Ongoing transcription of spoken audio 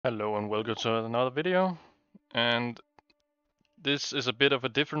Hello and welcome to another video. And this is a bit of a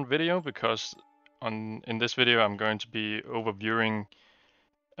different video because in this video I'm going to be overviewing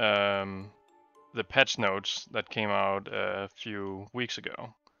um, the patch notes that came out a few weeks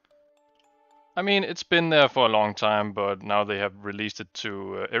ago. I mean, it's been there for a long time, but now they have released it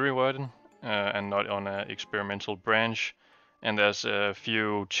to everyone and not on an experimental branch. And there's a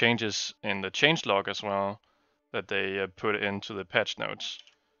few changes in the changelog as well that they put into the patch notes.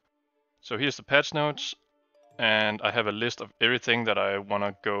 So here's the patch notes, and I have a list of everything that I want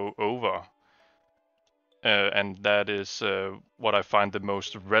to go over. And that is what I find the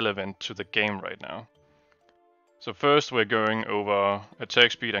most relevant to the game right now. So first we're going over attack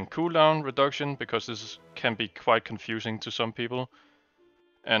speed and cooldown reduction, because this can be quite confusing to some people.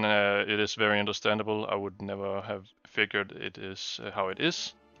 And it is very understandable. I would never have figured it is how it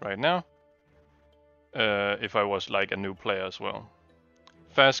is right now if I was like a new player as well.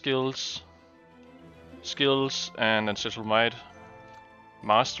 Fast skills and ancestral might,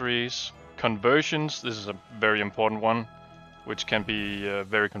 masteries, conversions. This is a very important one, which can be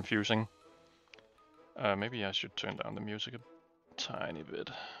very confusing. Maybe I should turn down the music a tiny bit.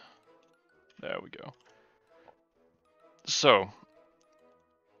 There we go. So,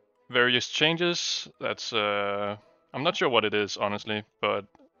 various changes. That's I'm not sure what it is, honestly, but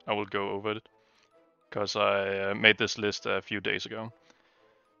I will go over it because I made this list a few days ago.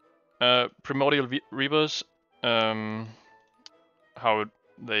 Primordial Reavers, how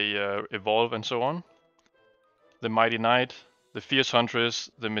they evolve and so on. The Mighty Knight, the Fierce Huntress,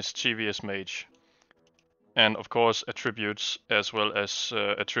 the Mischievous Mage. And of course attributes, as well as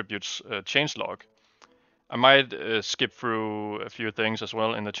attributes changelog. I might skip through a few things as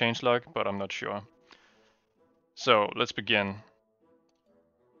well in the changelog, but I'm not sure. So let's begin.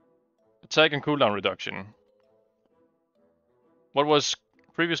 Attack and cooldown reduction. What was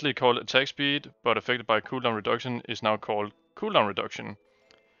previously called attack speed but affected by cooldown reduction is now called cooldown reduction.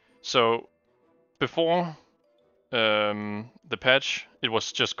 So before the patch, it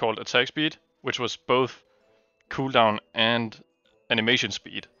was just called attack speed, which was both cooldown and animation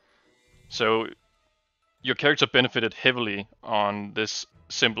speed. So your character benefited heavily on this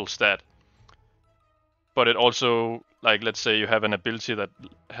simple stat. But it also, like, let's say you have an ability that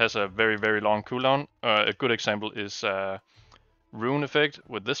has a very, very long cooldown. A good example is rune effect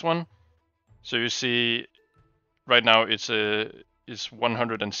with this one. So you see right now it's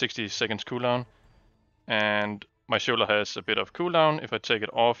 160 seconds cooldown, and my shoulder has a bit of cooldown. If I take it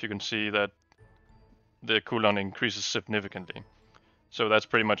off, you can see that the cooldown increases significantly. So that's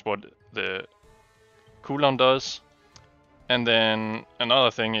pretty much what the cooldown does. And then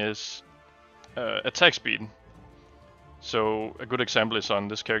another thing is attack speed. So a good example is on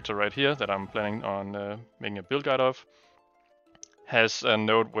this character right here that I'm planning on making a build guide of. Has a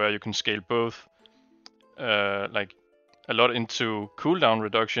node where you can scale both like a lot into cooldown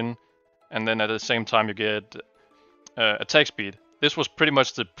reduction, and then at the same time you get attack speed. This was pretty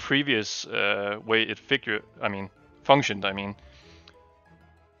much the previous way it functioned.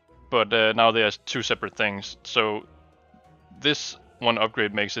 But now there's two separate things. So this one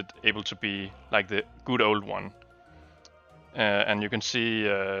upgrade makes it able to be like the good old one. And you can see,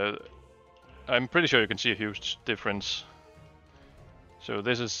 I'm pretty sure you can see a huge difference. So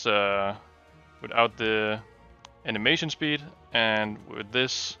this is without the animation speed, and with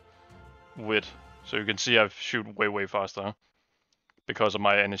this with. So you can see I shoot way faster because of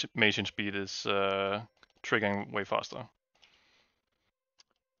my animation speed is triggering way faster.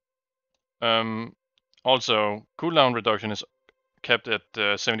 Also, cooldown reduction is kept at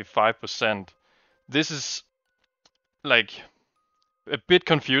 75%. This is like a bit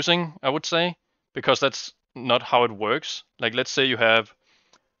confusing, I would say, because that's not how it works. Like, let's say you have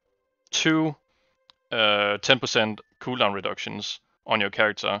two 10% cooldown reductions on your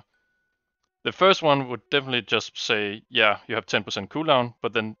character. The first one would definitely just say, yeah, you have 10% cooldown,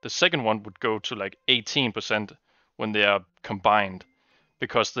 but then the second one would go to like 18% when they are combined,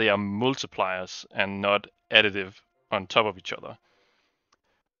 because they are multipliers and not additive on top of each other,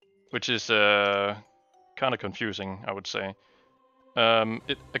 which is kind of confusing, I would say.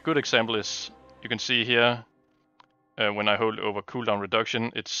 A good example is, you can see here, when I hold over cooldown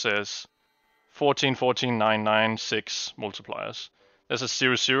reduction, it says 14, 14, 9, 9, 6 multipliers. There's a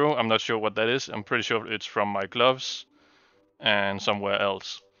 0, 0. I'm not sure what that is. I'm pretty sure it's from my gloves and somewhere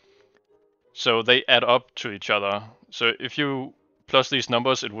else. So they add up to each other. So if you plus these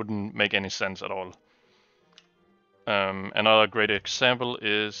numbers, it wouldn't make any sense at all. Another great example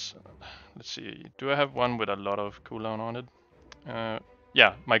is, let's see, do I have one with a lot of cooldown on it?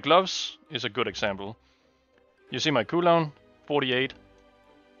 Yeah, my gloves is a good example. You see my cooldown, 48.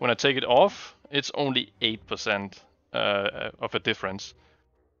 When I take it off, it's only 8% of a difference.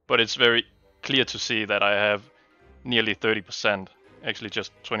 But it's very clear to see that I have nearly 30%, actually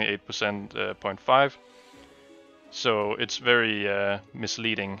just 28.5. So it's very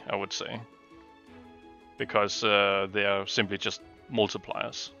misleading, I would say, because they are simply just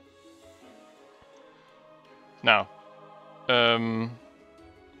multipliers. Now, and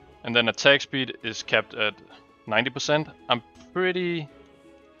then attack speed is capped at 90%. I'm pretty...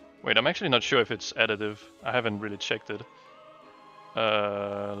 Wait, I'm actually not sure if it's additive. I haven't really checked it.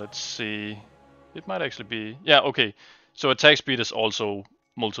 Let's see. It might actually be... Yeah, okay. So attack speed is also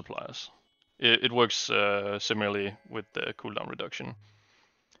multipliers. It works similarly with the cooldown reduction.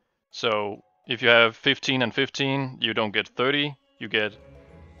 So if you have 15 and 15, you don't get 30. You get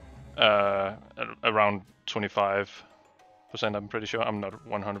around 25%, I'm pretty sure. I'm not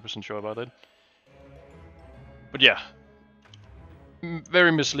 100% sure about it. But yeah,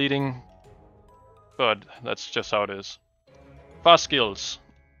 very misleading, but that's just how it is. Fast skills.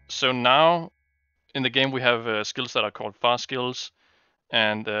 So now in the game we have skills that are called fast skills,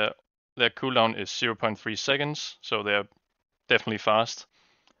 and their cooldown is 0.3 seconds, so they're definitely fast.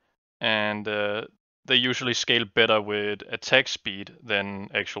 And they usually scale better with attack speed than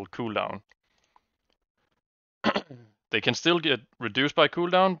actual cooldown. They can still get reduced by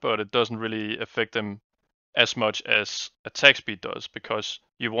cooldown, but it doesn't really affect them as much as attack speed does, because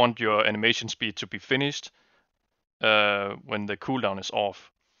you want your animation speed to be finished when the cooldown is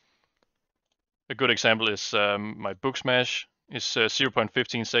off. A good example is my book smash is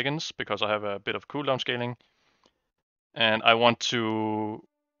 0.15 seconds because I have a bit of cooldown scaling, and I want to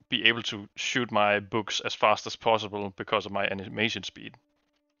be able to shoot my books as fast as possible because of my animation speed.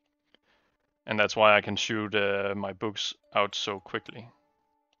 And that's why I can shoot my books out so quickly.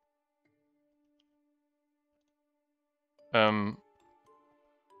 And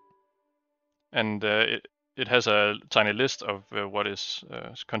it has a tiny list of what is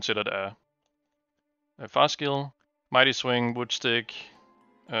considered a fast skill. Mighty Swing, Wood Stick.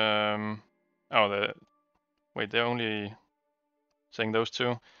 They're only saying those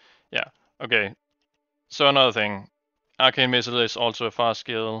two. Yeah, okay. So another thing, Arcane Missile is also a fast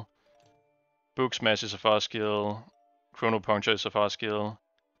skill. Book Smash is a fast skill. Chrono Puncture is a fast skill.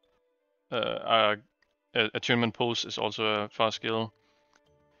 Attunement Pulse is also a fast skill.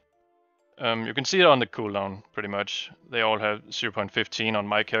 You can see it on the cooldown, pretty much. They all have 0.15 on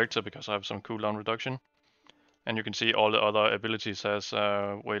my character because I have some cooldown reduction. And you can see all the other abilities has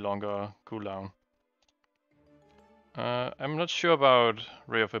way longer cooldown. I'm not sure about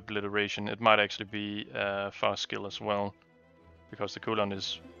Ray of Obliteration. It might actually be a fast skill as well, because the cooldown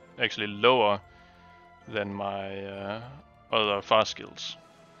is actually lower than my other fast skills.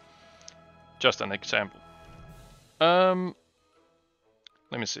 Just an example. Let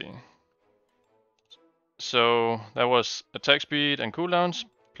me see. So that was attack speed and cooldowns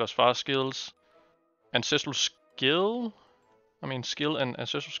plus fast skills. Ancestral skill? Skill and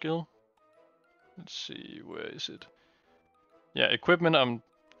ancestral skill. Let's see, where is it? Yeah, equipment,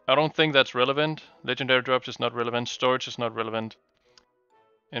 I don't think that's relevant. Legendary drops is not relevant. Storage is not relevant.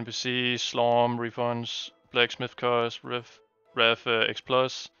 NPC, Slorm, refunds, blacksmith cost, Ref X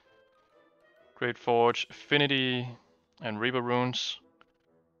Plus, Great Forge, Affinity, and Reaper runes.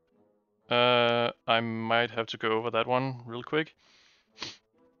 I might have to go over that one real quick.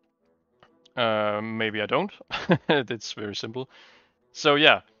 Maybe I don't. It's very simple. So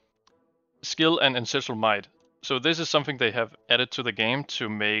yeah, skill and ancestral might. So this is something they have added to the game to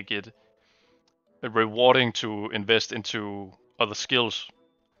make it rewarding to invest into other skills.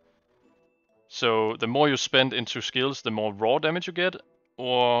 So the more you spend into skills, the more raw damage you get,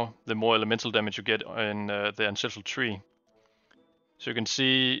 or the more elemental damage you get in the ancestral tree. So you can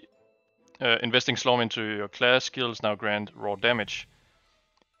see investing Slorm into your class skills now grant raw damage.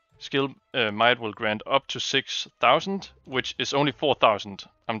 Skill might will grant up to 6,000, which is only 4,000.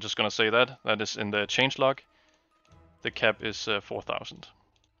 I'm just gonna say that. That is in the changelog. The cap is 4,000.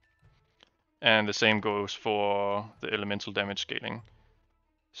 And the same goes for the elemental damage scaling.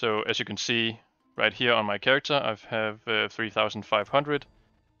 So as you can see right here on my character, I have 3,500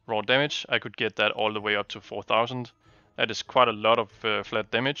 raw damage. I could get that all the way up to 4,000. That is quite a lot of flat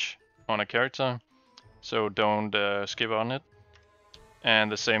damage on a character, so don't skip on it.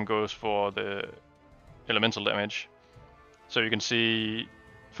 And the same goes for the elemental damage. So you can see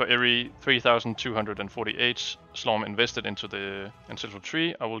for every 3,248 Slorm invested into the ancestral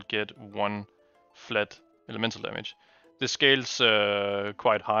tree, I will get 1 flat elemental damage. This scales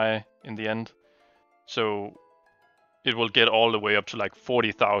quite high in the end, so it will get all the way up to like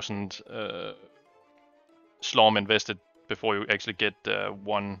 40,000 Slorm invested before you actually get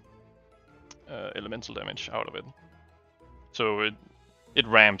 1 elemental damage out of it. So it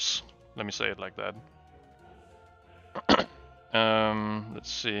ramps, let me say it like that. Let's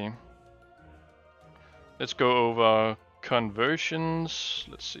see. Let's go over conversions.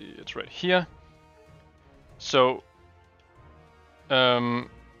 Let's see, it's right here. So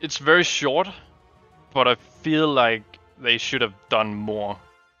it's very short, but I feel like they should have done more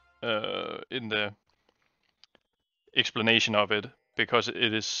in the explanation of it, because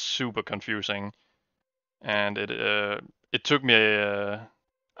it is super confusing, and it took me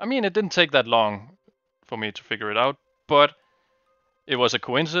I mean, it didn't take that long for me to figure it out, but it was a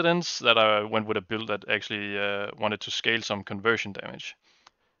coincidence that I went with a build that actually wanted to scale some conversion damage.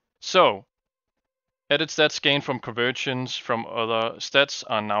 So added stats gained from conversions from other stats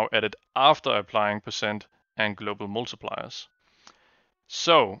are now added after applying percent and global multipliers.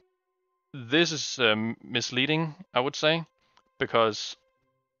 So this is misleading, I would say, because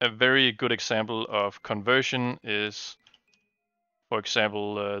a very good example of conversion is, for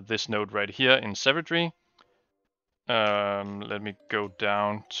example, this node right here in savagery. Let me go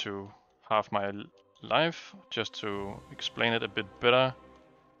down to half my life just to explain it a bit better.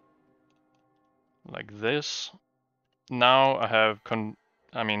 Like this. Now I have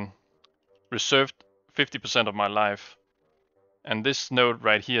reserved 50% of my life, and this node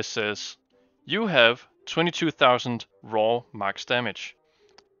right here says you have 22,000 raw max damage,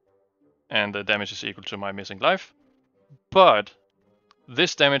 and the damage is equal to my missing life, but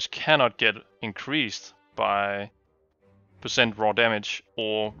this damage cannot get increased by percent raw damage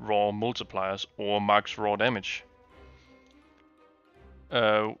or raw multipliers or max raw damage,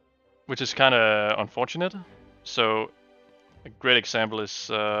 which is kind of unfortunate. So a great example is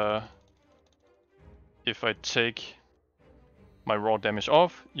if I take my raw damage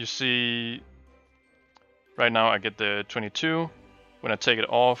off, you see right now I get the 22. When I take it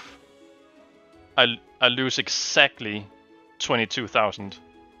off, I lose exactly 22,000.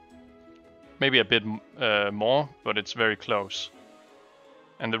 Maybe a bit more, but it's very close.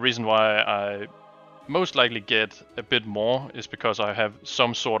 And the reason why I most likely get a bit more is because I have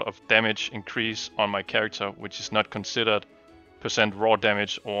some sort of damage increase on my character, which is not considered percent raw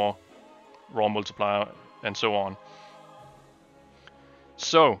damage or raw multiplier and so on.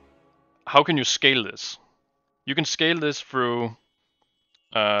 So how can you scale this? You can scale this through,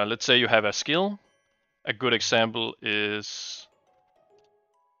 let's say you have a skill. A good example is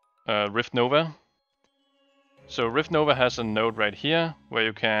Rift Nova. So Rift Nova has a node right here where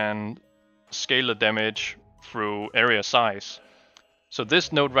you can scale the damage through area size. So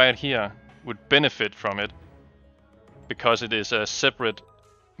this node right here would benefit from it because it is a separate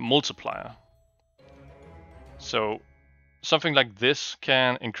multiplier. So something like this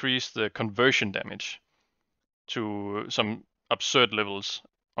can increase the conversion damage to some absurd levels,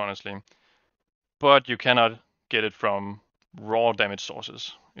 honestly. But you cannot get it from raw damage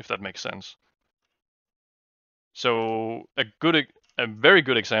sources, if that makes sense. So a very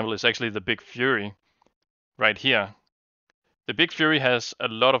good example is actually the Big Fury right here. The Big Fury has a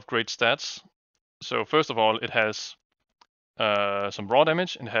lot of great stats. So first of all, it has some raw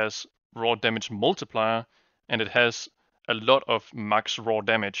damage, it has raw damage multiplier, and it has a lot of max raw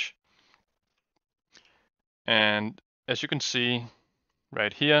damage. And as you can see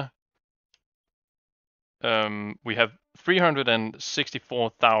right here, we have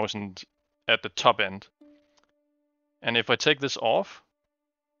 364,000 at the top end. And if I take this off,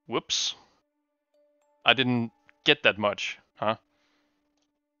 whoops, I didn't get that much, huh?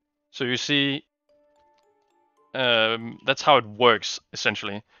 So you see, that's how it works,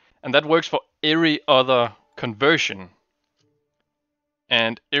 essentially. And that works for every other conversion.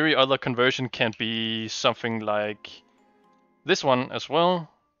 And every other conversion can be something like this one as well,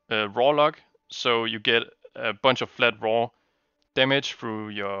 raw log. So you get a bunch of flat raw damage through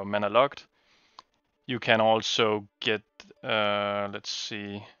your mana locked. You can also get, let's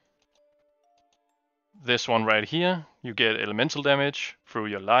see, this one right here. You get elemental damage through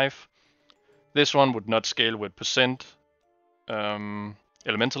your life. This one would not scale with percent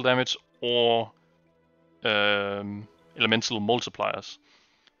elemental damage or elemental multipliers,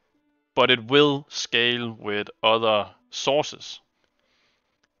 but it will scale with other sources.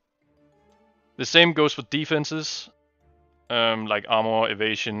 The same goes for defenses, like armor,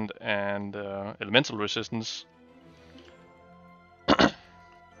 evasion, and elemental resistance.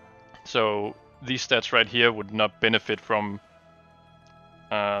 So these stats right here would not benefit from,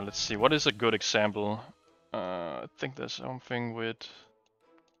 let's see, what is a good example? I think there's something with,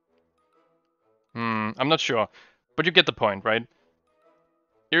 I'm not sure, but you get the point, right?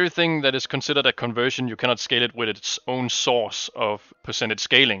 everything that is considered a conversion, you cannot scale it with its own source of percentage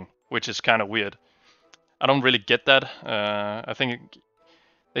scaling, which is kind of weird. I don't really get that. I think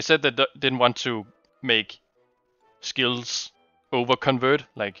they said that they didn't want to make skills over convert,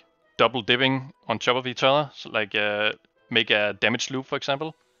 like double dipping on top of each other, so like make a damage loop, for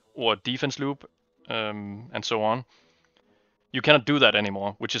example, or a defense loop, and so on. You cannot do that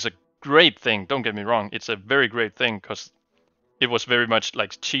anymore, which is a great thing. Don't get me wrong; it's a very great thing because it was very much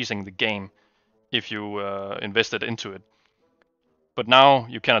like cheesing the game if you invested into it. But now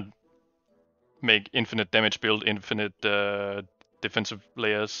you cannot make infinite damage build, infinite defensive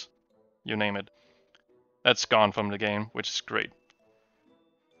layers, you name it. That's gone from the game, which is great.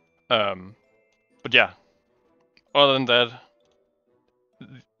 But yeah, other than that,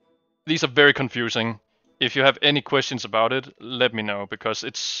 these are very confusing. If you have any questions about it, let me know, because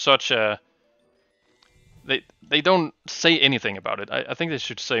it's such a they don't say anything about it. I think they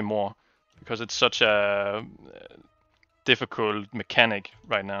should say more, because it's such a difficult mechanic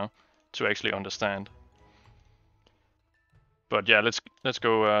right now to actually understand. But yeah, let's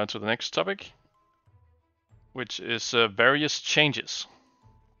go to the next topic, which is various changes,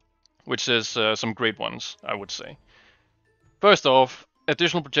 which is some great ones, I would say. First off,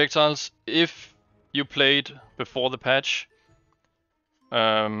 additional projectiles. If you played before the patch,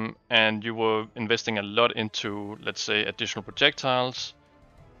 and you were investing a lot into, let's say, additional projectiles,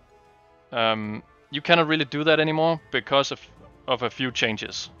 you cannot really do that anymore because of a few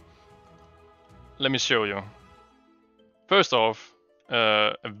changes. Let me show you. First off,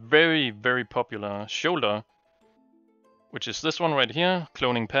 a very, very popular shoulder, which is this one right here,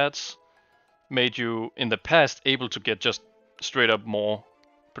 cloning pads, made you in the past able to get just straight up more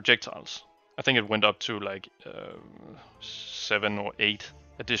projectiles. I think it went up to like 7 or 8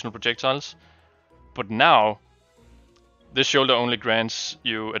 additional projectiles. But now, this shoulder only grants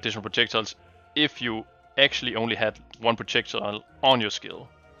you additional projectiles if you actually only had one projectile on your skill.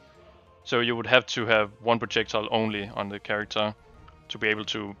 So you would have to have one projectile only on the character to be able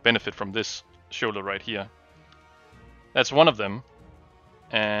to benefit from this shoulder right here. That's one of them.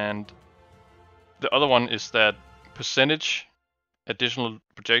 And the other one is that percentage additional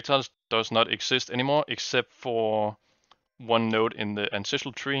projectiles does not exist anymore, except for one node in the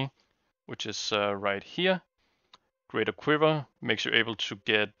ancestral tree, which is right here. Greater Quiver makes you able to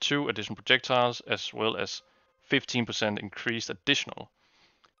get 2 additional projectiles as well as 15% increased additional.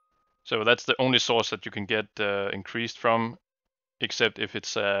 So that's the only source that you can get increased from, except if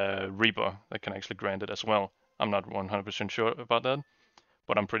it's a Reaper that can actually grant it as well. I'm not 100% sure about that,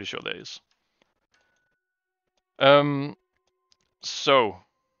 but I'm pretty sure there is. So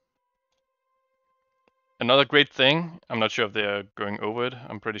another great thing, I'm not sure if they are going over it.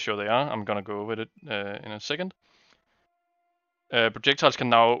 I'm pretty sure they are. I'm gonna go over it in a second. Projectiles can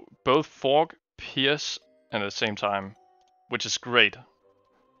now both fork, pierce, and at the same time, which is great.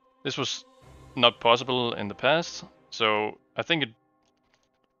 This was not possible in the past, so I think it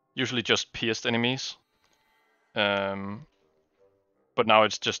usually just pierced enemies. But now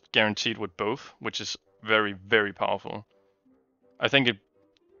it's just guaranteed with both, which is very, very powerful. I think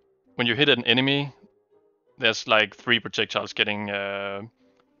when you hit an enemy, there's like 3 projectiles getting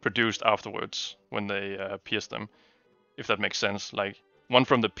produced afterwards when they pierce them, if that makes sense. Like 1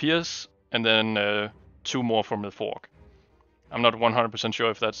 from the pierce, and then 2 more from the fork. I'm not 100% sure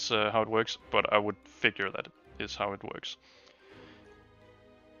if that's how it works, but I would figure that is how it works.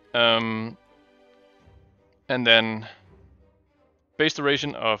 And then base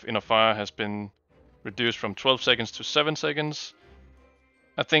duration of inner fire has been reduced from 12 seconds to 7 seconds.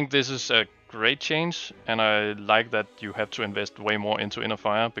 I think this is a great change, and I like that you have to invest way more into inner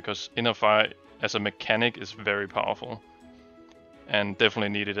fire, because inner fire as a mechanic is very powerful and definitely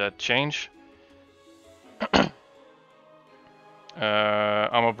needed a change.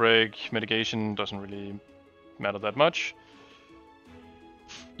 Armor break mitigation doesn't really matter that much.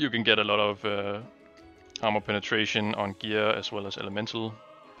 You can get a lot of armor penetration on gear as well as elemental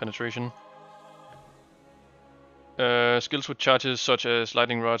penetration. Skills with charges such as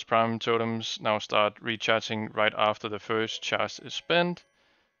lightning rods, prime totems now start recharging right after the first charge is spent,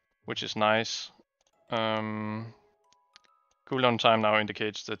 which is nice. Cooldown time now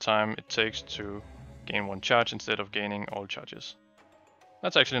indicates the time it takes to gain 1 charge instead of gaining all charges.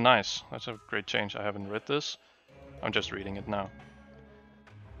 That's actually nice. That's a great change. I haven't read this. I'm just reading it now.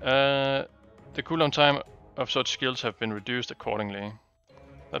 The cooldown time of such skills have been reduced accordingly.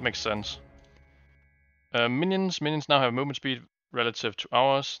 That makes sense. Minions now have movement speed relative to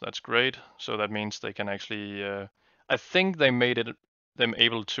ours. That's great. So that means they can actually, I think they made them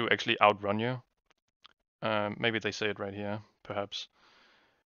able to actually outrun you. Maybe they say it right here, perhaps.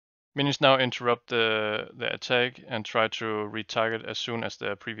 Minions now interrupt the attack and try to retarget as soon as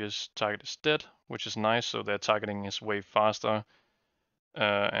their previous target is dead, which is nice, so their targeting is way faster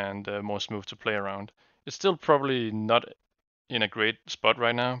and more smooth to play around. It's still probably not in a great spot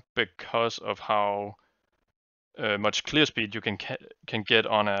right now because of how much clear speed you can get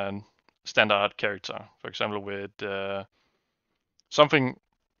on a standard character. For example, with something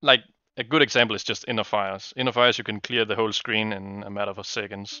like a good example is just Inner Fires. Inner Fires you can clear the whole screen in a matter of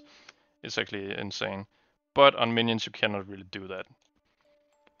seconds. It's actually insane. But on minions you cannot really do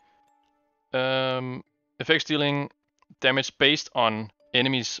that. Effects dealing damage based on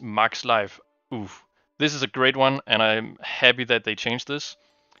enemies' max life. Oof. This is a great one, and I'm happy that they changed this.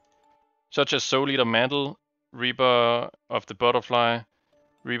 Such as Soul Eater Mantle, Reaper of the Butterfly,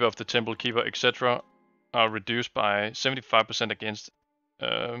 Reaper of the Temple Keeper, etc. are reduced by 75% against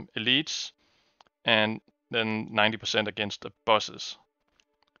elites, and then 90% against the bosses.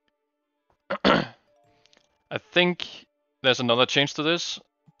 I think there's another change to this,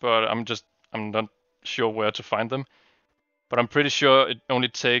 but I'm not sure where to find them. But I'm pretty sure it only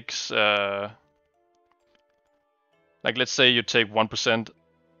takes, like let's say you take 1%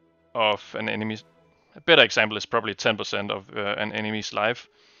 of an enemy's, a better example is probably 10% of an enemy's life.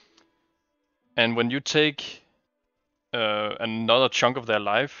 And when you take another chunk of their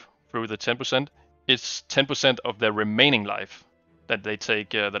life through the 10%, it's 10% of their remaining life that they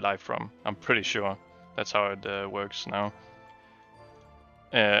take the life from. I'm pretty sure that's how it works now.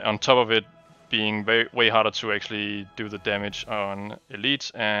 On top of it being way harder to actually do the damage on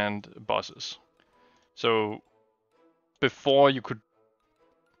elites and bosses. So before you could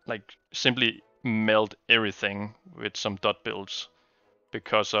like simply melt everything with some dot builds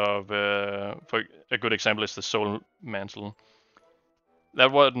because of, for a good example is the Slormancer.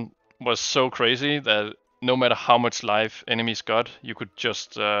 That one was so crazy that no matter how much life enemies got, you could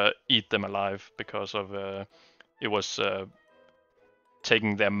just eat them alive because of it was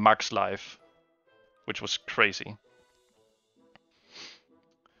taking their max life, which was crazy.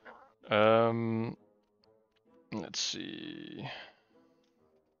 Let's see.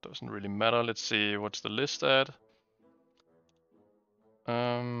 Doesn't really matter. Let's see what's the list at.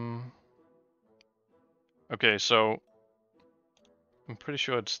 Okay, so I'm pretty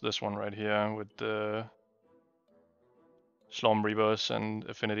sure it's this one right here with the Slorm Reavers and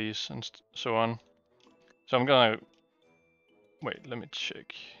affinities and so on. So I'm gonna wait. Let me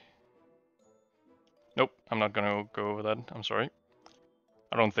check. Nope, I'm not gonna go over that. I'm sorry.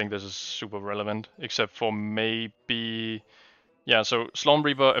 I don't think this is super relevant, except for maybe, yeah. So Slorm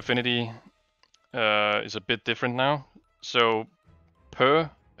Reaver affinity is a bit different now. So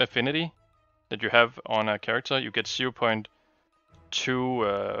per affinity that you have on a character, you get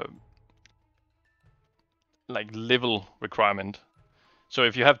 0.2 like level requirement. So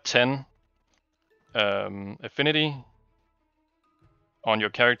if you have 10 affinity on your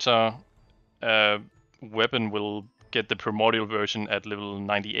character, weapon will get the primordial version at level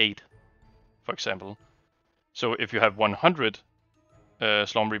 98, for example. So if you have 100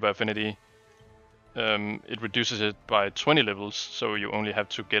 Slorm Reaper affinity, it reduces it by 20 levels, so you only have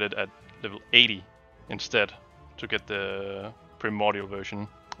to get it at level 80 instead to get the primordial version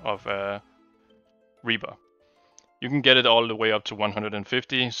of Reaper. You can get it all the way up to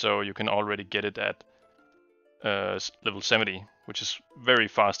 150, so you can already get it at level 70, which is very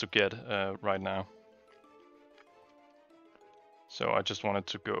fast to get right now. So I just wanted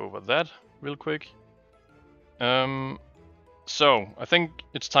to go over that real quick. So I think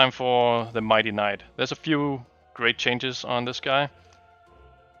it's time for the Mighty Knight. There's a few great changes on this guy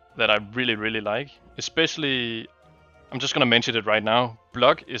that I really like. Especially, I'm just gonna mention it right now.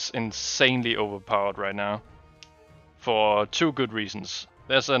 Block is insanely overpowered right now for two good reasons.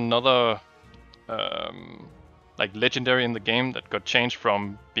 There's another like legendary in the game that got changed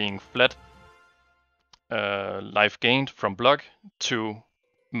from being flat life gained from block to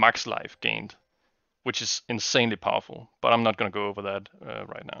max life gained, which is insanely powerful, but I'm not going to go over that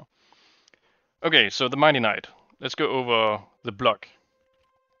right now. Okay, so the Mighty Knight. Let's go over the block.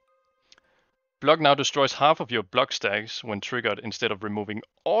 Block now destroys half of your block stacks when triggered instead of removing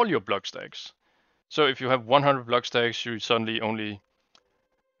all your block stacks. So if you have 100 block stacks, you suddenly only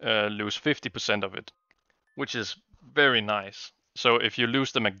lose 50% of it, which is very nice. So if you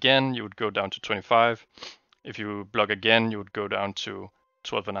lose them again, you would go down to 25. If you block again, you would go down to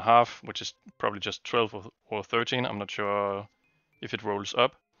 12.5, which is probably just 12 or 13. I'm not sure if it rolls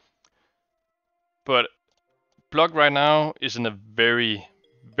up. But block right now is in a very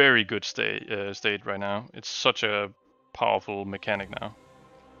good state right now. It's such a powerful mechanic now.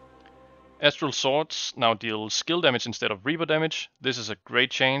 Astral Swords now deal skill damage instead of Reaper damage. This is a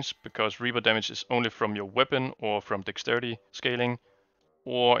great change because Reaper damage is only from your weapon or from dexterity scaling,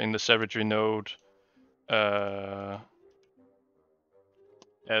 or in the savagery node at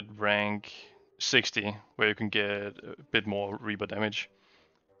rank 60, where you can get a bit more Reaper damage.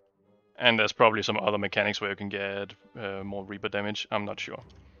 And there's probably some other mechanics where you can get more Reaper damage, I'm not sure.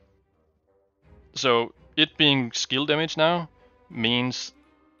 So it being skill damage now means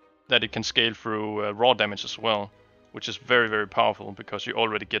that it can scale through raw damage as well, which is very, very powerful because you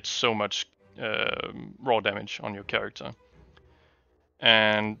already get so much raw damage on your character.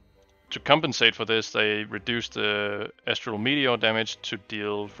 And to compensate for this, they reduced the Astral Meteor damage to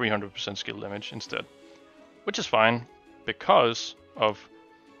deal 300% skill damage instead, which is fine because of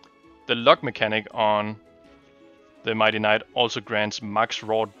the luck mechanic on the Mighty Knight also grants max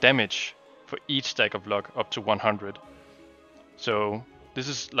raw damage for each stack of luck up to 100. So this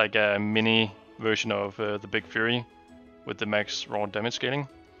is like a mini version of the Big Fury with the max raw damage scaling.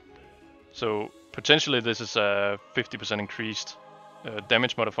 So potentially this is a 50% increased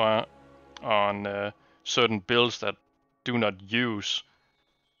damage modifier on certain builds that do not use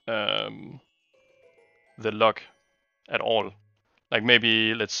the luck at all. Like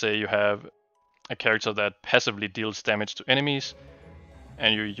maybe, let's say you have a character that passively deals damage to enemies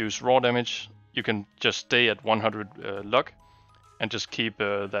and you use raw damage, you can just stay at 100 luck and just keep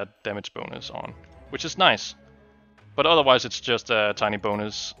that damage bonus on, which is nice. But otherwise it's just a tiny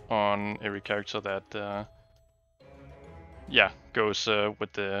bonus on every character that goes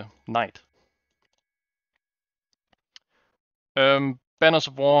with the knight. Banners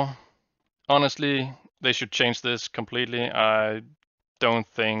of War, honestly, they should change this completely. I don't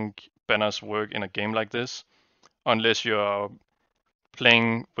think banners work in a game like this, unless you're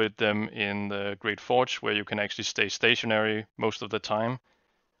playing with them in the Great Forge, where you can actually stay stationary most of the time.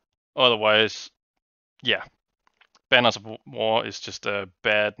 Otherwise, yeah, Banners of War is just a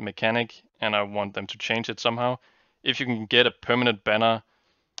bad mechanic, and I want them to change it somehow. If you can get a permanent banner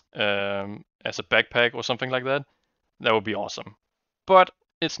as a backpack or something like that, that would be awesome. But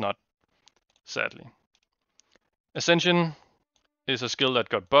it's not, sadly. Ascension is a skill that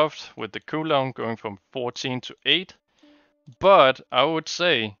got buffed with the cooldown going from 14 to 8. But I would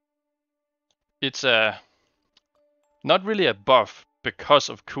say it's not really a buff because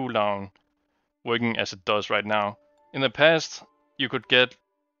of cooldown working as it does right now. In the past, you could get,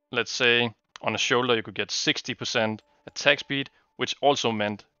 let's say, on a shoulder, you could get 60% attack speed, which also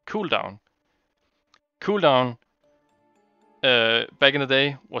meant cooldown. Cooldown back in the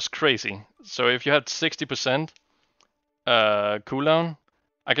day was crazy. So if you had 60% cooldown,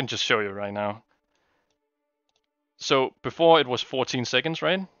 I can just show you right now. So before it was 14 seconds,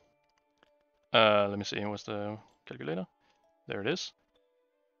 right? Let me see, what's the calculator? There it is.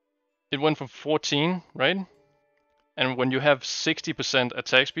 It went from 14, right? And when you have 60%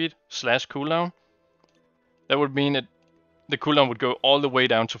 attack speed / cooldown, that would mean the cooldown would go all the way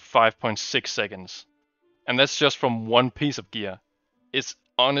down to 5.6 seconds. And that's just from one piece of gear. It's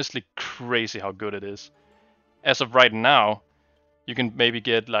honestly crazy how good it is. As of right now, you can maybe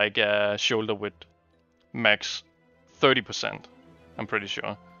get like a shoulder with max 30%, I'm pretty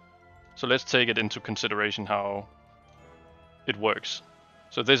sure. So let's take it into consideration how it works.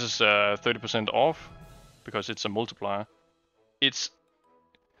 So this is 30% off because it's a multiplier. It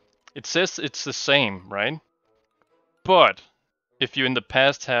says it's the same, right? But if you in the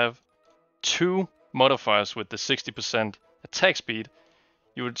past have 2 modifiers with the 60% attack speed,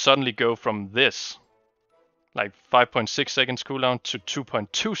 you would suddenly go from this, like 5.6 seconds cooldown, to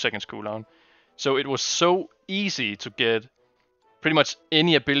 2.2 seconds cooldown. So it was so easy to get pretty much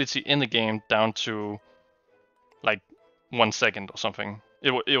any ability in the game down to like 1 second or something.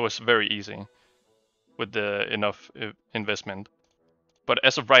 It was very easy with the enough investment. But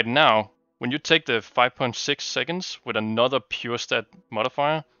as of right now, when you take the 5.6 seconds with another pure stat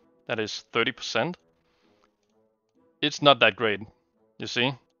modifier, that is 30%, it's not that great, you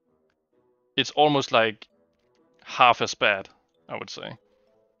see? It's almost like half as bad, I would say.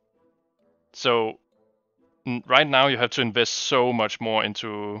 So right now you have to invest so much more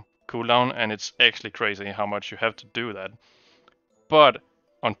into cooldown, and it's actually crazy how much you have to do that. But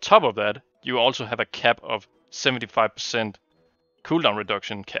on top of that, you also have a cap of 75% cooldown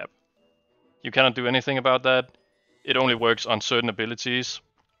reduction cap. You cannot do anything about that. It only works on certain abilities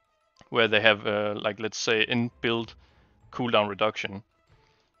where they have, like, let's say, inbuilt cooldown reduction.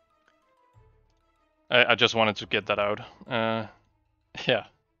 I just wanted to get that out. Yeah,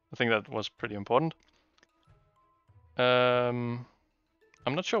 I think that was pretty important. I'm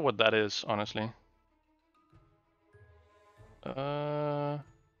not sure what that is, honestly.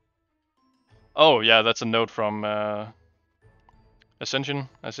 Oh yeah, that's a note from Ascension,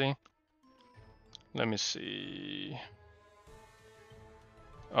 I see. Let me see.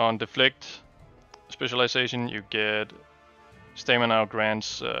 On Deflect specialization, you get stamina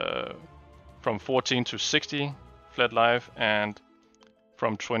grants from 14 to 60 flat life and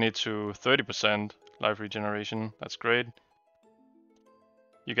from 20 to 30% life regeneration. That's great.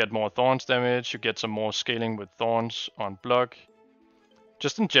 You get more thorns damage, you get some more scaling with thorns on block.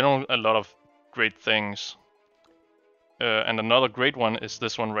 Just in general, a lot of great things. And another great one is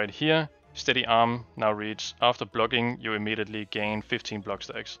this one right here. Steady arm now reads, after blocking, you immediately gain 15 block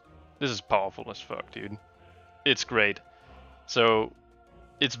stacks. This is powerful as fuck, dude. It's great. So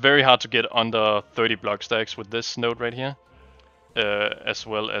it's very hard to get under 30 block stacks with this node right here. As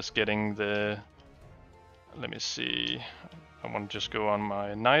well as getting the... Let me see. I want to just go on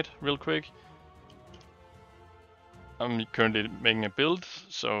my knight real quick. I'm currently making a build,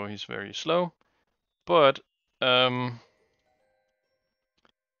 so he's very slow. But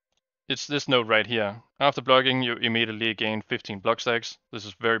it's this node right here. After blocking, you immediately gain 15 block stacks. This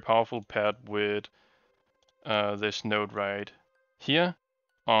is very powerful paired with this node right here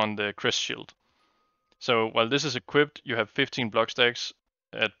on the crest shield. So while this is equipped, you have 15 block stacks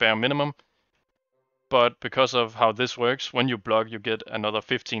at bare minimum. But because of how this works, when you block, you get another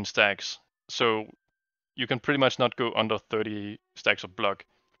 15 stacks. So you can pretty much not go under 30 stacks of block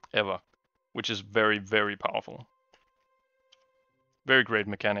ever, which is very, very powerful. Very great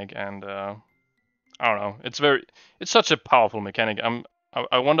mechanic, and I don't know. It's such a powerful mechanic.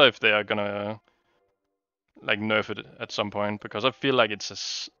 I wonder if they are gonna like nerf it at some point, because I feel like it's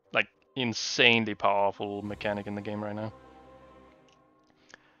a insanely powerful mechanic in the game right now.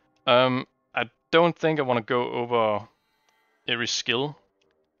 I don't think I want to go over every skill.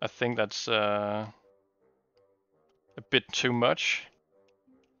 I think that's a bit too much.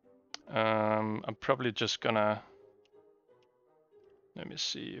 I'm probably just gonna... Let me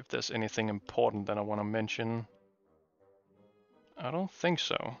see if there's anything important that I want to mention. I don't think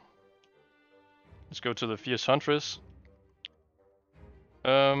so. Let's go to the Fierce Huntress.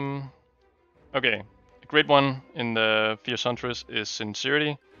 Okay, a great one in the Fierce Huntress is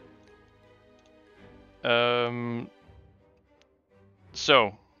Sincerity.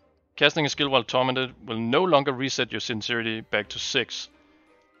 So, casting a skill while tormented will no longer reset your Sincerity back to 6,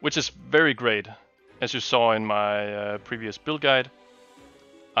 which is very great. As you saw in my previous build guide,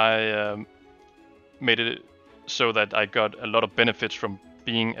 I made it so that I got a lot of benefits from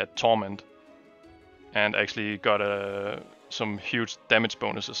being at Torment, and actually got some huge damage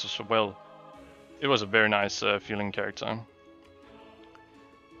bonuses as well. It was a very nice feeling character.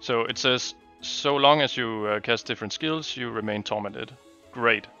 So it says, so long as you cast different skills, you remain tormented.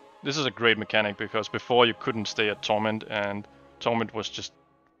 Great. This is a great mechanic, because before you couldn't stay at Torment, and Torment was just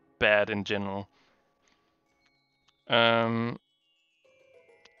bad in general.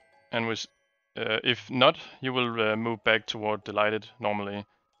 And with, if not, you will move back toward Delighted normally,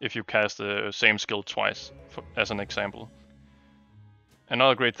 if you cast the same skill twice, as an example.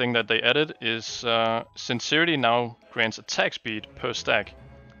 Another great thing that they added is Sincerity now grants attack speed per stack.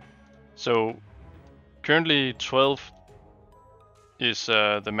 So currently 12 is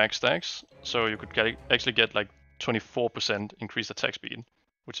the max stacks, so you could actually get like 24% increased attack speed,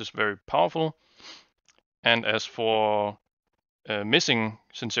 which is very powerful. And as for missing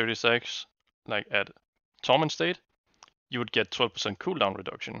Sincerity stacks, like at Torment state, you would get 12% cooldown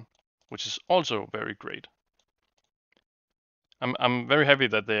reduction, which is also very great. I'm very happy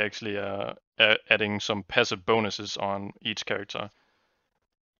that they actually are adding some passive bonuses on each character.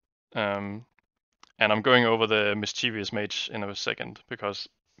 And I'm going over the Mischievous Mage in a second, because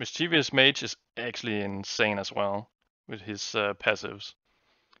Mischievous Mage is actually insane as well with his passives.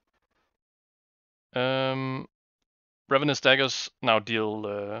 Ravenous Daggers now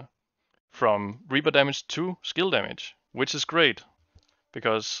deal from Reaper damage to skill damage, which is great,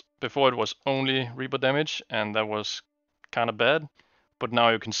 because before it was only Reaper damage, and that was kind of bad, but now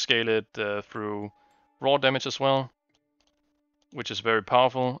you can scale it through raw damage as well, which is very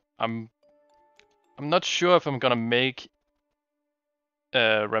powerful. I'm not sure if I'm gonna make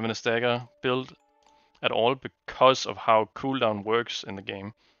a Ravenous Dagger build at all, because of how cooldown works in the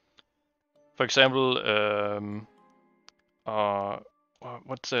game. For example,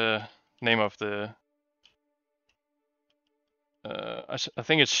 what's the name of the... I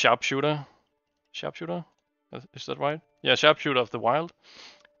think it's Sharpshooter. Sharpshooter? Is that right? Yeah, Sharpshooter of the Wild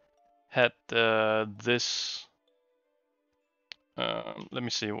had this... let me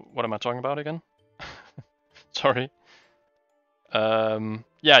see, what am I talking about again? Sorry.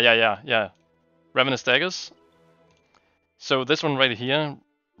 Yeah. Ravenous Daggers. So this one right here,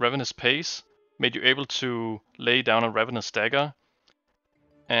 Ravenous Pace, made you able to lay down a Ravenous Dagger,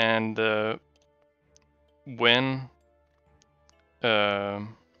 and when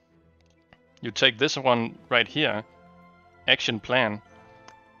you take this one right here, action plan,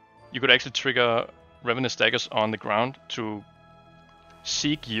 you could actually trigger Ravenous Daggers on the ground to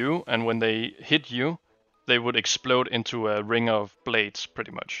seek you, and when they hit you, they would explode into a ring of blades,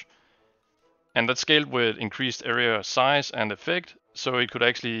 pretty much. And that scaled with increased area size and effect, so it could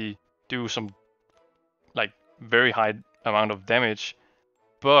actually do some like very high amount of damage,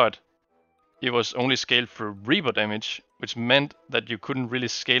 but it was only scaled for Reaper damage, which meant that you couldn't really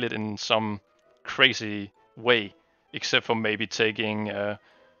scale it in some crazy way, except for maybe taking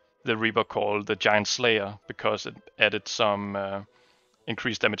the Reaper called the Giant Slayer, because it added some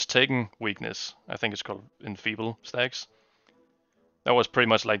increased damage taken weakness. I think it's called Enfeeble stacks. That was pretty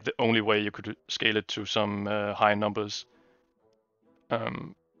much like the only way you could scale it to some high numbers.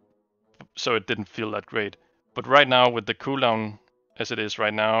 So it didn't feel that great. But right now, with the cooldown as it is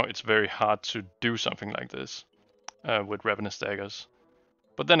right now, it's very hard to do something like this with Ravenous Daggers.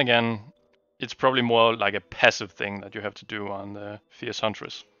 But then again, it's probably more like a passive thing that you have to do on the Fierce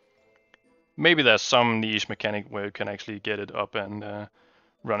Huntress. Maybe there's some niche mechanic where you can actually get it up and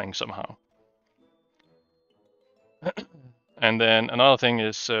running somehow. And then another thing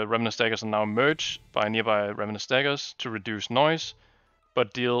is Ravenous Daggers are now merged by nearby Ravenous Daggers to reduce noise,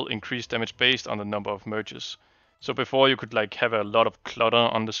 but deal increased damage based on the number of merges. So before you could like have a lot of clutter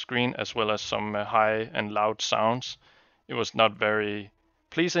on the screen as well as some high and loud sounds. It was not very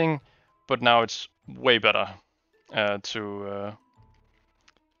pleasing, but now it's way better to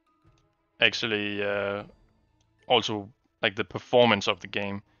actually also like the performance of the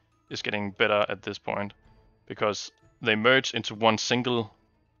game is getting better at this point, because they merge into one single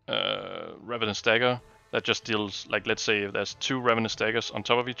Ravenous Dagger that just deals, like, let's say if there's two Ravenous Daggers on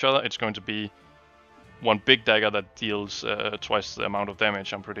top of each other, it's going to be one big dagger that deals twice the amount of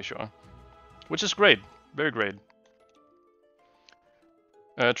damage, I'm pretty sure. Which is great, very great.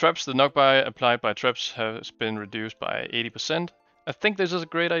 Traps, the knockback applied by traps has been reduced by 80%. I think this is a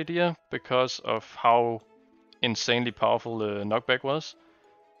great idea because of how insanely powerful the knockback was.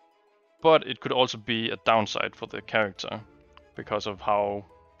 But it could also be a downside for the character because of how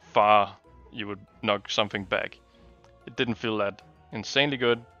far you would knock something back. It didn't feel that insanely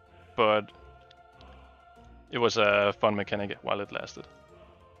good, but it was a fun mechanic while it lasted.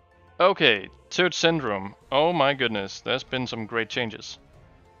 Okay, Turret Syndrome. Oh my goodness, there's been some great changes.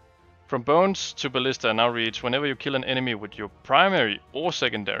 From Bones to Ballista now reads whenever you kill an enemy with your primary or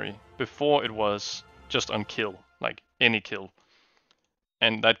secondary. Before it was just on kill, like any kill.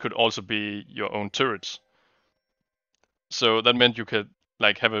 And that could also be your own turrets. So that meant you could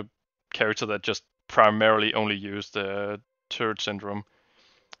like have a character that just primarily only used the Turret Syndrome.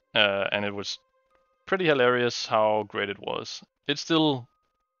 And it was pretty hilarious how great it was. It's still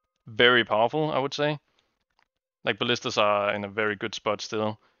very powerful, I would say. Like Ballistas are in a very good spot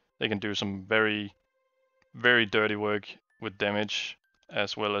still. They can do some very, very dirty work with damage,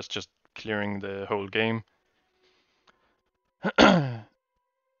 as well as just clearing the whole game.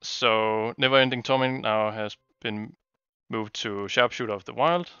 So Never-Ending Torment now has been moved to Sharpshooter of the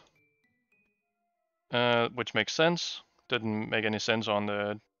Wild, which makes sense. Didn't make any sense on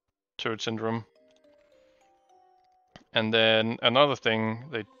the Turret Syndrome. And then another thing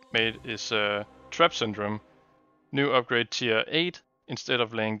they made is Trap Syndrome. New upgrade tier 8. Instead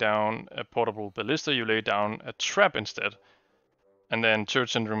of laying down a portable ballista, you lay down a trap instead. And then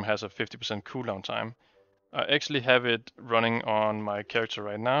Turret Syndrome has a 50% cooldown time. I actually have it running on my character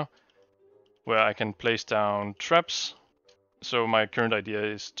right now, where I can place down traps. So my current idea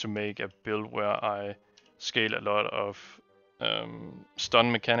is to make a build where I scale a lot of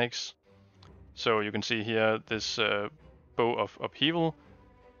stun mechanics. So you can see here this Bow of Upheaval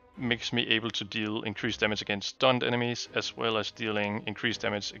makes me able to deal increased damage against stunned enemies, as well as dealing increased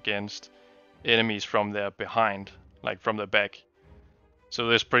damage against enemies from their behind, like from their back. So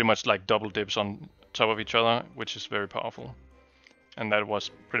there's pretty much like double dips on top of each other, which is very powerful. And that was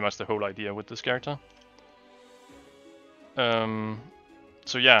pretty much the whole idea with this character.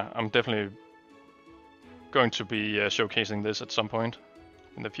 So yeah, I'm definitely going to be showcasing this at some point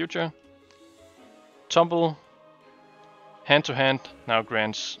in the future. Tumble, hand to hand, now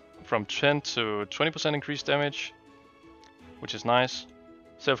grants from 10 to 20% increased damage, which is nice.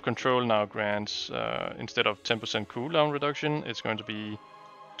 Self-control now grants, instead of 10% cooldown reduction, it's going to be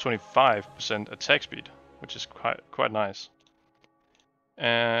 25% attack speed, which is quite nice.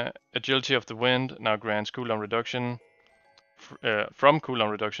 Agility of the Wind now grants cooldown reduction from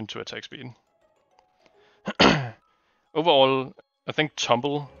cooldown reduction to attack speed. Overall, I think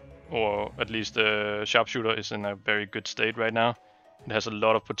Tumble or at least the sharpshooter is in a very good state right now. It has a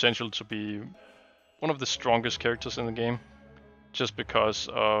lot of potential to be one of the strongest characters in the game, just because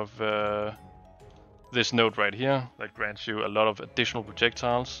of this node right here that grants you a lot of additional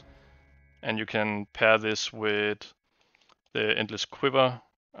projectiles, and you can pair this with the endless quiver,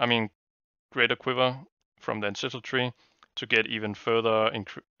 greater quiver from the ancestral tree to get even further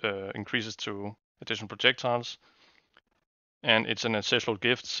increases to additional projectiles. And it's an ancestral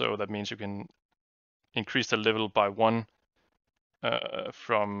gift, so that means you can increase the level by 1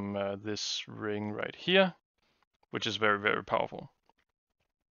 from this ring right here, which is very, very powerful.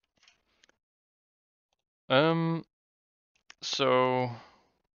 So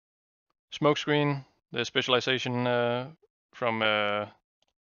smokescreen, the specialization from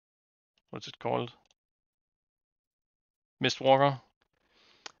what's it called? Mistwalker.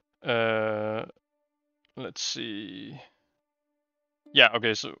 Let's see. Yeah,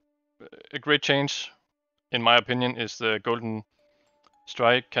 okay, so a great change, in my opinion, is the golden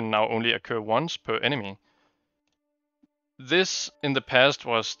strike can now only occur once per enemy. This in the past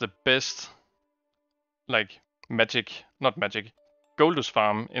was the best, like, Goldus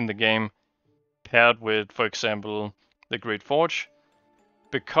farm in the game, paired with, for example, the Great Forge,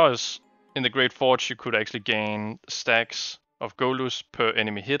 because in the Great Forge you could actually gain stacks of Goldus per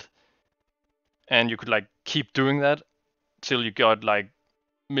enemy hit, and you could like keep doing that till you got like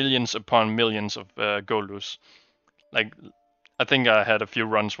millions upon millions of Goldus. Like, I think I had a few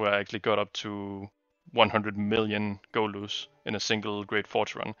runs where I actually got up to 100 million Goldus in a single Great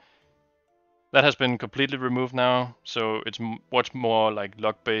Forge run. That has been completely removed now, so it's much more like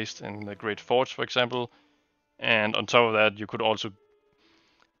luck based in the Great Forge, for example. And on top of that, you could also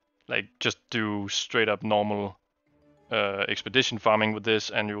like just do straight up normal expedition farming with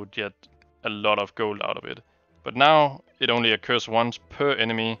this, and you would get a lot of gold out of it. But now it only occurs once per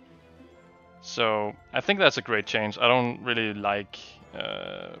enemy, so I think that's a great change. I don't really like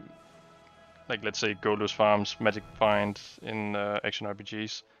let's say Goldus farms, magic find in action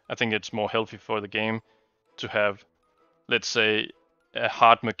RPGs. I think it's more healthy for the game to have, let's say, a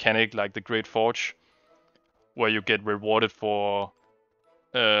hard mechanic like the Great Forge, where you get rewarded for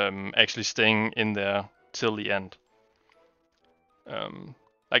actually staying in there till the end.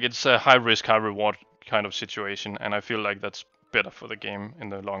 Like, it's a high risk, high reward kind of situation, and I feel like that's better for the game in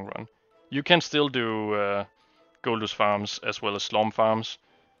the long run. You can still do Goldus farms as well as Slorm farms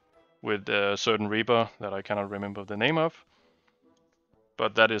with a certain Reaper that I cannot remember the name of,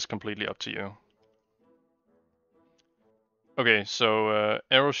 but that is completely up to you. Okay, so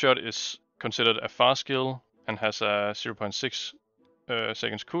Arrow Shot is considered a fast skill and has a 0.6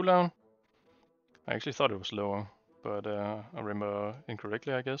 seconds cooldown. I actually thought it was lower, but I remember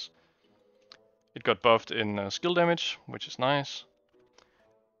incorrectly, I guess. It got buffed in skill damage, which is nice.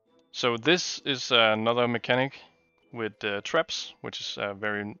 So this is another mechanic with traps, which is a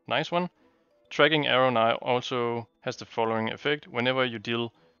very nice one. Tracking arrow now also has the following effect. Whenever you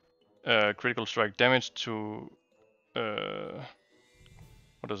deal critical strike damage to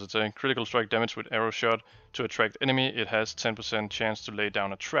what does it say? Critical strike damage with arrow shot to attract enemy, it has 10% chance to lay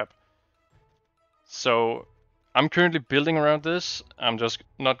down a trap. So I'm currently building around this. I'm just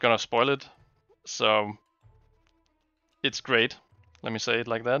not gonna spoil it. So it's great. Let me say it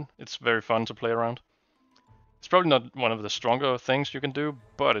like that. It's very fun to play around. It's probably not one of the stronger things you can do,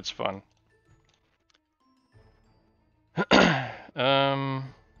 but it's fun.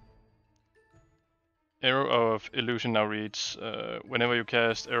 Arrow of Illusion now reads, whenever you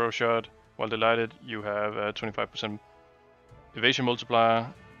cast Arrow Shot while delighted, you have a 25% evasion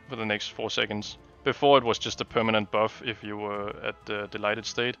multiplier for the next 4 seconds. Before it was just a permanent buff if you were at the delighted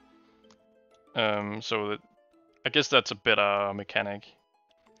state. So I guess that's a better mechanic.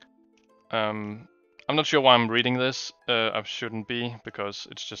 I'm not sure why I'm reading this. I shouldn't be, because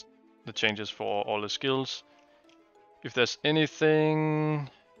it's just the changes for all the skills. If there's anything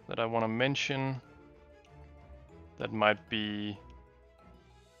that I want to mention that might be...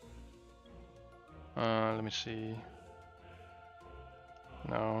 let me see.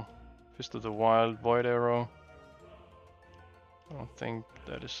 No. Fist of the Wild, Void Arrow. I don't think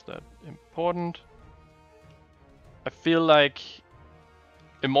that is that important. I feel like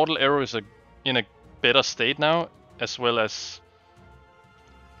Immortal Arrow is in a better state now, as well as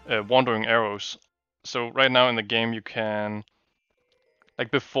Wandering Arrows. So right now in the game you can,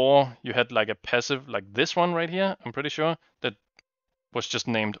 like before you had like a passive like this one right here, I'm pretty sure, that was just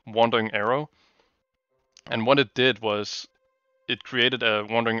named Wandering Arrow. And what it did was it created a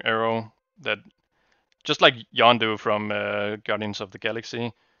Wandering Arrow that, just like Yondu from Guardians of the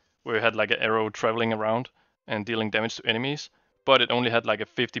Galaxy, where you had like an arrow traveling around and dealing damage to enemies. but it only had like a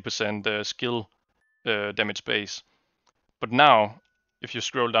 50% skill damage base. But now, if you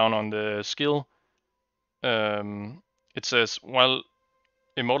scroll down on the skill, it says, while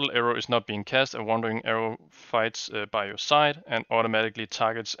a mortal arrow is not being cast, a wandering arrow fights by your side and automatically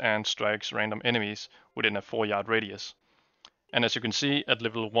targets and strikes random enemies within a 4-yard radius. And as you can see, at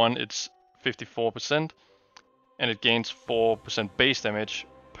level 1 it's 54%, and it gains 4% base damage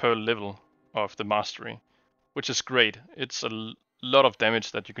per level of the mastery, which is great. It's a lot of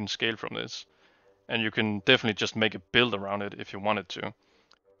damage that you can scale from this, and you can definitely just make a build around it if you wanted to.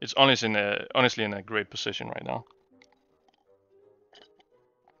 It's honestly in a great position right now.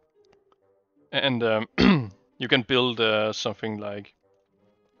 And you can build something like,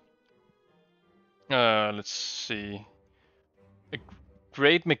 let's see, a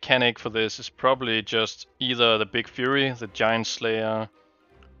great mechanic for this is probably just either the Big Fury, the Giant Slayer,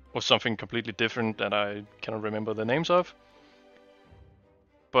 or something completely different that I cannot remember the names of.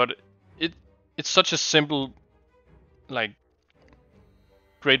 But it's such a simple, like,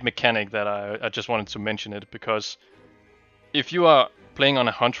 great mechanic that I just wanted to mention it, because if you are playing on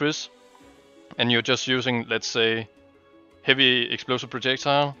a Huntress and you're just using, let's say, heavy explosive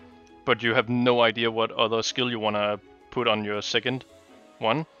projectile, but you have no idea what other skill you want to put on your second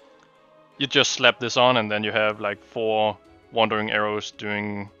one, you just slap this on and then you have like 4 wandering arrows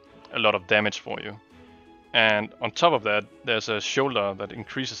doing a lot of damage for you. And on top of that, there's a shoulder that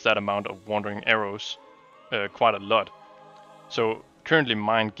increases that amount of wandering arrows quite a lot. So currently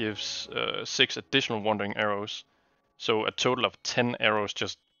mine gives 6 additional wandering arrows, so a total of 10 arrows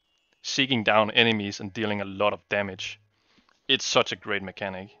just seeking down enemies and dealing a lot of damage. It's such a great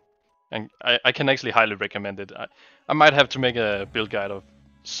mechanic, and I can actually highly recommend it. I might have to make a build guide of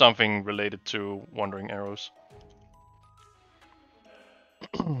something related to wandering arrows.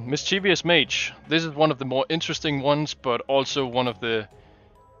 Mischievous Mage. This is one of the more interesting ones, but also one of the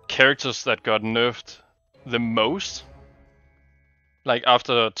characters that got nerfed the most. Like,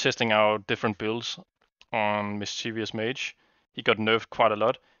 after testing out different builds on Mischievous Mage, he got nerfed quite a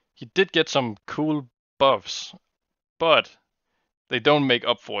lot. He did get some cool buffs, but they don't make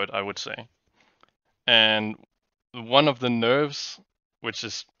up for it, I would say. And one of the nerfs, which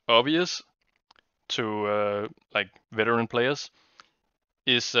is obvious to like veteran players,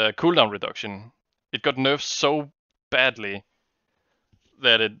 is cooldown reduction. It got nerfed so badly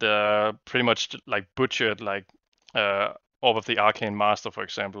that it pretty much like butchered like Orb of the Arcane Master, for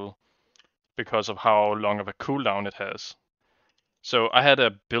example, because of how long of a cooldown it has. So I had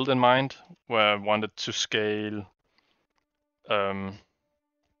a build in mind where I wanted to scale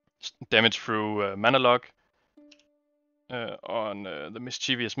damage through mana log on the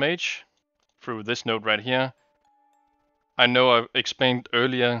Mischievous Mage through this node right here. I know I explained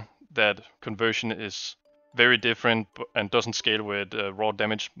earlier that conversion is very different and doesn't scale with raw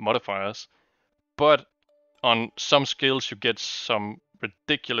damage modifiers, but on some skills you get some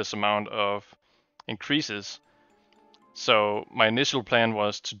ridiculous amount of increases. So my initial plan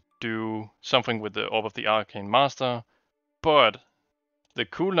was to do something with the Orb of the Arcane Master, but the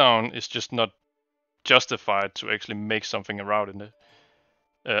cooldown is just not justified to actually make something around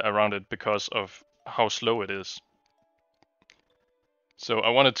it because of how slow it is. So I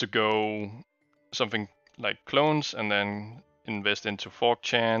wanted to go something like clones and then invest into fork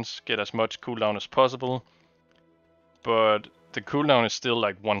chance, get as much cooldown as possible, but the cooldown is still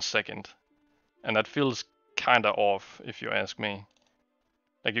like 1 second, and that feels kinda off if you ask me.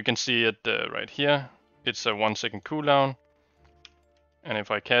 Like, you can see it right here, it's a 1 second cooldown, and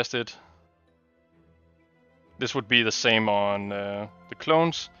if I cast it, this would be the same on the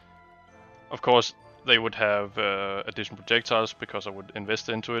clones. Of course, they would have additional projectiles because I would invest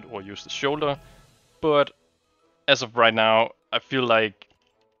into it or use the shoulder, but as of right now, I feel like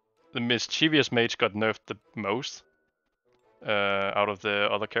the Mischievous Mage got nerfed the most out of the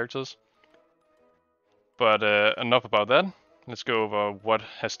other characters. But enough about that. Let's go over what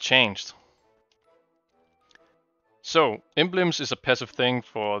has changed. So, emblems is a passive thing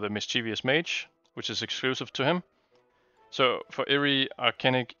for the Mischievous Mage, which is exclusive to him. So for every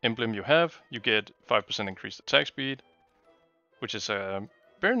arcanic emblem you have, you get 5% increased attack speed, which is a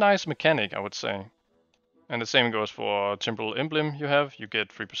very nice mechanic, I would say. And the same goes for temporal emblem you have, you get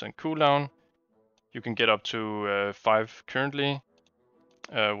 3% cooldown. You can get up to 5 currently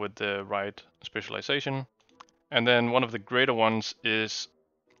with the right specialization. And then one of the greater ones is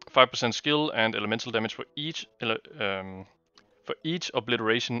 5% skill and elemental damage for each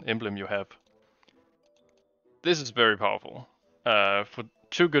obliteration emblem you have. This is very powerful for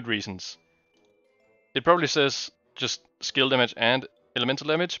 2 good reasons. It probably says just skill damage and elemental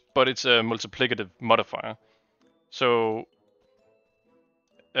damage, but it's a multiplicative modifier. So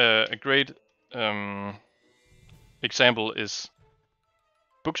a great example is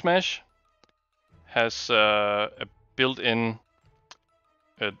Book Smash has a built-in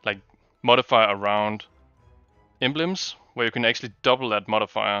like modifier around emblems where you can actually double that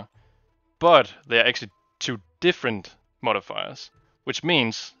modifier, but they're actually two different modifiers, which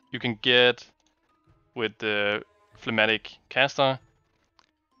means you can get with the Phlegmatic Caster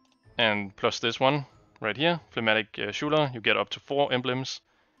and plus this one right here, Phlegmatic Shooter, you get up to 4 emblems.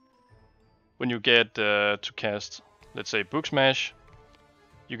 When you get to cast, let's say, Book Smash,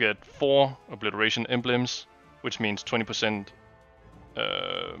 you get 4 Obliteration emblems, which means 20%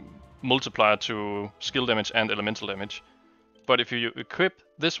 multiplier to skill damage and elemental damage. But if you equip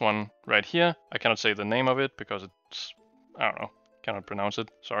this one right here, I cannot say the name of it because it's, I don't know, cannot pronounce it,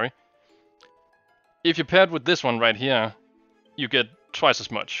 sorry. If you pair it with this one right here, you get twice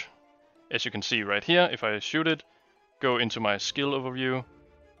as much. As you can see right here, if I shoot it, go into my skill overview,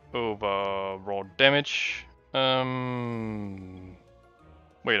 over raw damage. Wait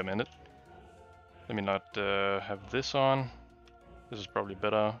a minute. Let me not have this on. This is probably a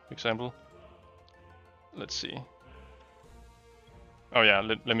better example. Let's see. Oh yeah,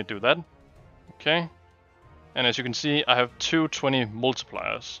 let me do that. Okay. And as you can see, I have 220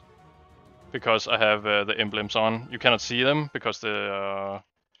 multipliers because I have the emblems on. You cannot see them because they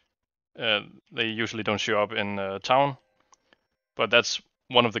usually don't show up in town. But that's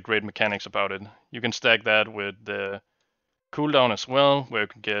one of the great mechanics about it. You can stack that with the cooldown as well, where you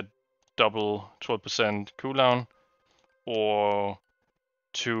can get double 12% cooldown or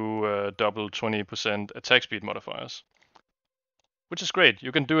 2 double 20% attack speed modifiers, which is great.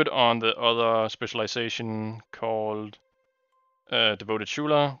 You can do it on the other specialization called Devoted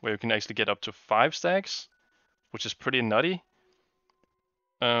Shooter, where you can actually get up to 5 stacks, which is pretty nutty.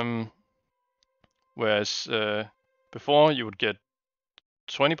 Whereas before you would get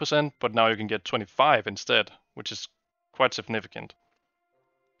 20%, but now you can get 25 instead, which is quite significant.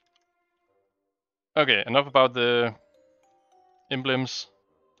 Okay, enough about the emblems.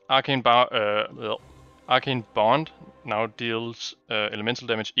 Arcane Bond now deals elemental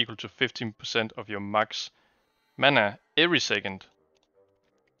damage equal to 15% of your max mana every second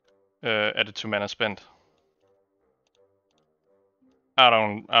added to mana spent. I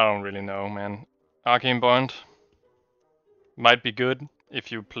don't really know, man. Arcane Bond might be good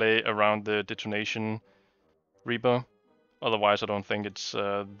if you play around the detonation Reaper. Otherwise, I don't think it's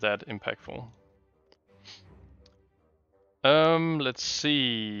that impactful. Let's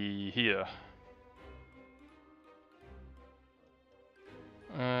see here.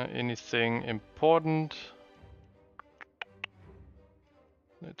 Anything important?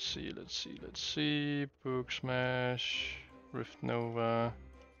 Let's see. Book Smash, Rift Nova,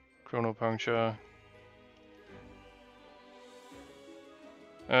 Chrono Puncture.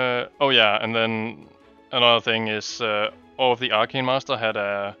 Oh yeah, and then another thing is all of the Arcane Master had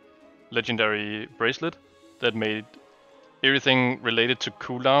a legendary bracelet that made everything related to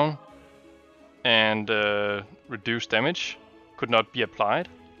cooldown and reduced damage could not be applied.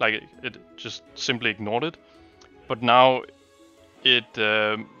 Like it just simply ignored it. But now it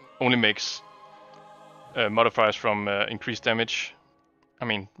only makes modifiers from increased damage,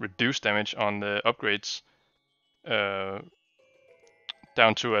 reduced damage on the upgrades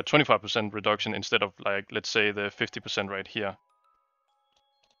down to a 25% reduction instead of, like, let's say the 50% right here.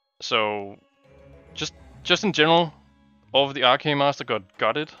 So just in general, all of the Arcane Master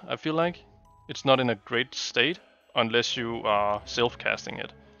got it, I feel like. It's not in a great state unless you are self-casting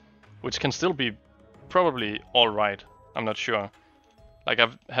it, which can still be probably alright. I'm not sure. Like,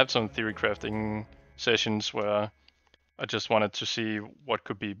 I've had some theory crafting sessions where I just wanted to see what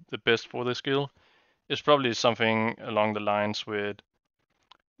could be the best for the skill. It's probably something along the lines with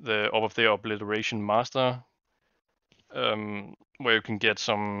the Orb of the Obliteration Master, where you can get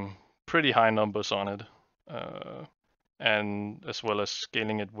some pretty high numbers on it, and as well as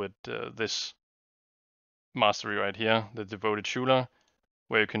scaling it with this mastery right here, the Devoted Shooter,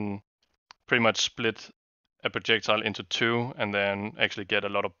 where you can pretty much split a projectile into 2 and then actually get a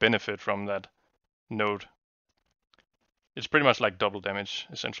lot of benefit from that node. It's pretty much like double damage,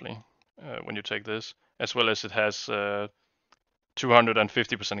 essentially, when you take this, as well as it has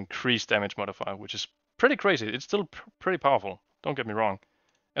 250% increased damage modifier, which is pretty crazy. It's still pretty powerful, don't get me wrong,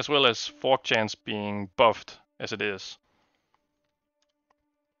 as well as Fork Chance being buffed as it is.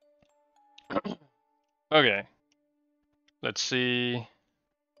 Okay, let's see.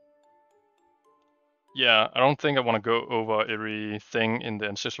 Yeah, I don't think I want to go over everything in the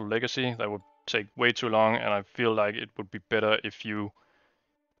Ancestral Legacy. That would take way too long, and I feel like it would be better if you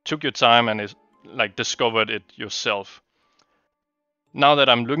took your time and discovered it yourself. Now that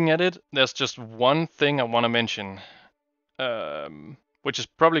I'm looking at it, there's just one thing I want to mention, which is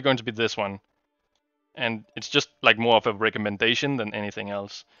probably going to be this one. And it's just like more of a recommendation than anything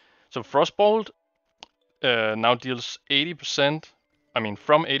else. So Frostbolt now deals 80%,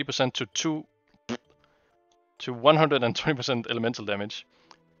 from 80% to 120% elemental damage.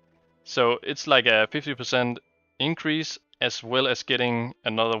 So it's like a 50% increase, as well as getting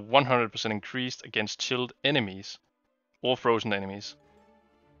another 100% increased against chilled enemies or frozen enemies.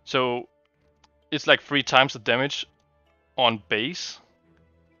 So it's like 3 times the damage on base.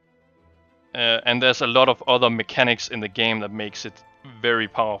 And there's a lot of other mechanics in the game that makes it very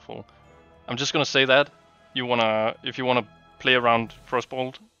powerful. I'm just gonna say that if you wanna play around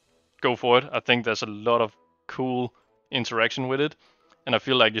Frostbolt, go for it. I think there's a lot of cool interaction with it, and I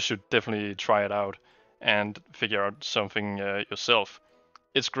feel like you should definitely try it out and figure out something yourself.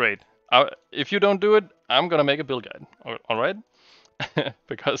 It's great. If you don't do it, I'm gonna make a build guide. All right,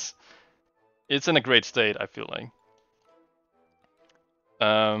 because it's in a great state. I feel like.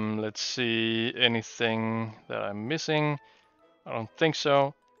 Let's see, anything that I'm missing? I don't think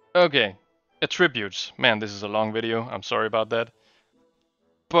so. Okay, attributes. Man, this is a long video. I'm sorry about that.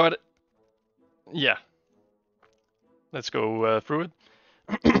 But yeah, let's go through it.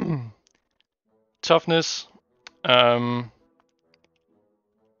 Toughness. Let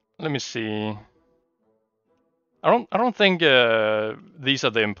me see. I don't think these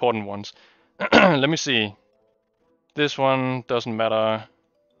are the important ones. Let me see. This one doesn't matter.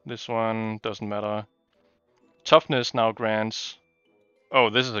 This one doesn't matter. Toughness now grants. Oh,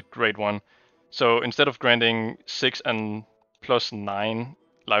 this is a great one. So instead of granting 6 and plus 9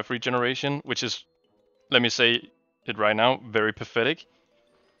 life regeneration, which is, let me say it right now, very pathetic,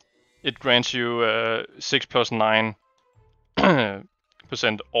 it grants you 6 plus 9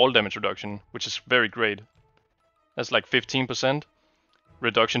 percent all damage reduction, which is very great. That's like 15%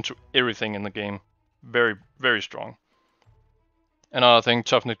 reduction to everything in the game. Very, very strong. Another thing,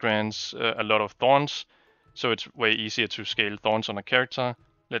 toughness grants a lot of thorns, so it's way easier to scale thorns on a character.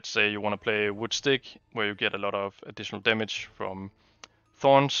 Let's say you want to play wood stick, where you get a lot of additional damage from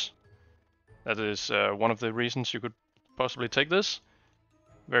thorns. That is one of the reasons you could possibly take this.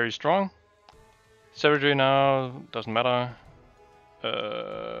 Very strong. Savagery now doesn't matter.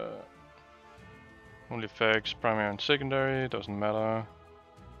 Only effects primary and secondary, doesn't matter.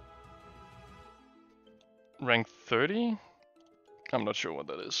 Rank 30? I'm not sure what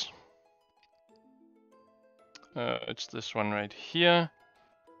that is. It's this one right here.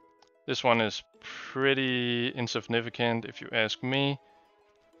 This one is pretty insignificant if you ask me,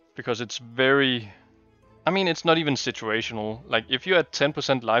 because it's very... I mean, it's not even situational. Like, if you had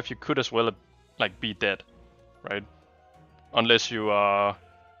 10% life, you could as well like be dead, right? Unless you are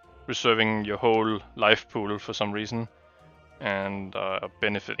reserving your whole life pool for some reason and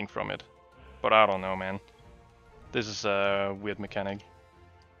benefiting from it. But I don't know, man. This is a weird mechanic.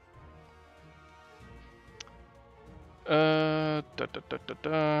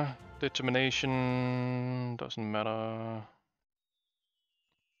 Determination doesn't matter.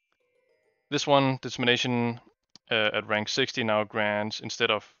 This one, determination at rank 60 now grants, instead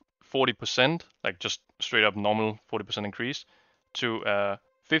of 40%, like just straight up normal 40% increase, to a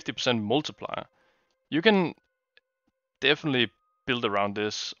 50% multiplier. You can definitely build around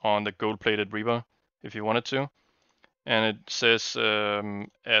this on the gold-plated Reaper if you wanted to. And it says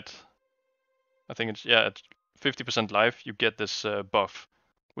at 50% life, you get this buff,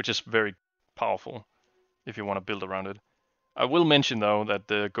 which is very powerful if you want to build around it. I will mention though that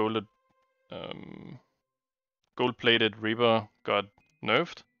the gold-plated Reaper got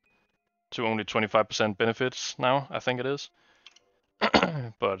nerfed to only 25% benefits now, I think it is.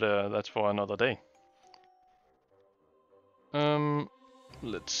 But that's for another day.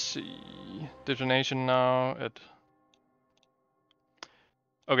 Let's see. Detonation now at...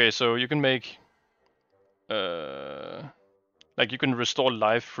 Okay, so you can make... like you can restore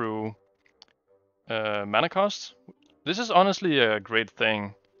life through mana cost. This is honestly a great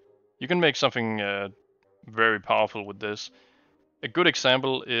thing. You can make something very powerful with this. A good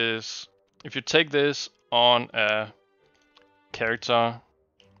example is if you take this on a character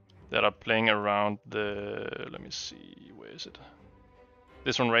that are playing around the... Let me see, where is it?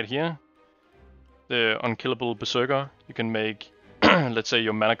 This one right here. The Unkillable Berserker. You can make, let's say,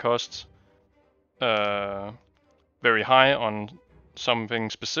 your mana costs very high on something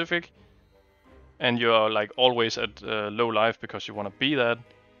specific, and you're like always at low life because you want to be that,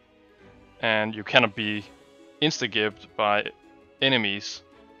 and you cannot be insta-gibbed by enemies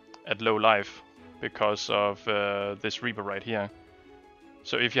at low life because of this Reaper right here.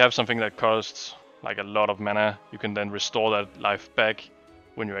 So if you have something that costs like a lot of mana, you can then restore that life back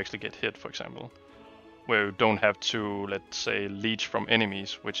when you actually get hit, for example. Where you don't have to, let's say, leech from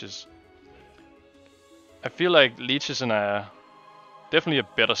enemies, which is... I feel like leech is in a definitely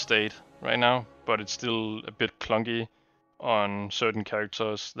a better state right now, but it's still a bit clunky on certain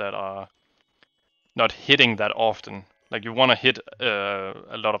characters that are not hitting that often. Like you want to hit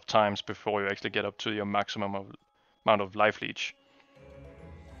a lot of times before you actually get up to your maximum amount of life leech,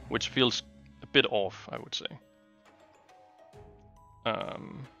 which feels a bit off, I would say.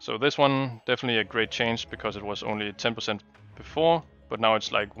 So this one, definitely a great change because it was only 10% before, but now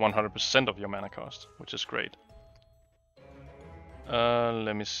it's like 100% of your mana cost, which is great.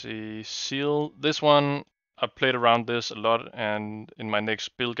 Let me see, seal. This one, I played around this a lot, and in my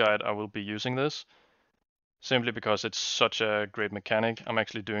next build guide I will be using this. Simply because it's such a great mechanic. I'm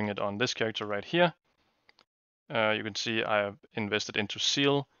actually doing it on this character right here. You can see I have invested into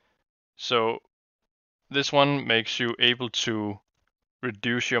seal. So this one makes you able to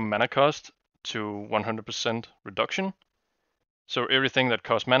reduce your mana cost to 100% reduction. So everything that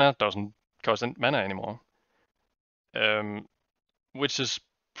costs mana doesn't cost mana anymore. Which is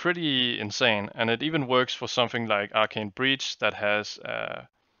pretty insane. And it even works for something like Arcane Breach that has a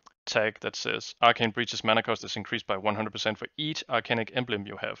tag that says Arcane Breach's mana cost is increased by 100% for each Arcanic emblem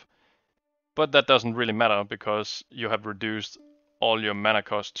you have. But that doesn't really matter because you have reduced all your mana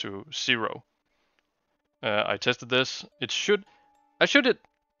cost to 0. I tested this.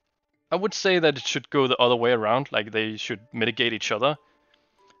 I would say that it should go the other way around, like they should mitigate each other.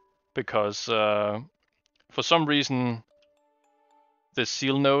 Because for some reason, the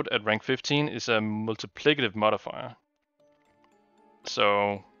seal node at rank 15 is a multiplicative modifier.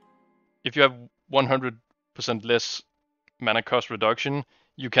 So if you have 100% less mana cost reduction,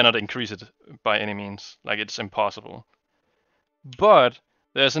 you cannot increase it by any means. Like it's impossible. But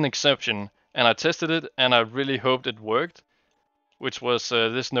there's an exception, and I tested it, and I really hoped it worked, which was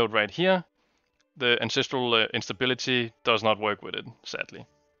this node right here. The ancestral instability does not work with it, sadly.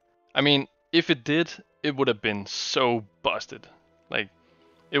 I mean, if it did, it would have been so busted. Like,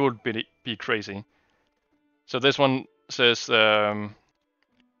 it would be crazy. So this one says, while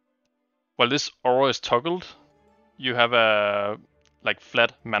this aura is toggled, you have a like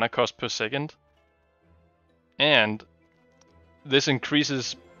flat mana cost per second, and this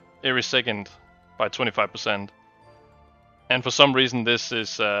increases every second by 25%. And for some reason this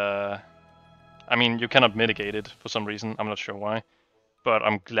is, I mean, you cannot mitigate it for some reason, I'm not sure why, but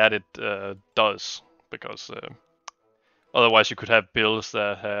I'm glad it does, because otherwise you could have builds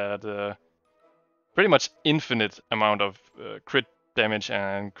that had pretty much infinite amount of crit damage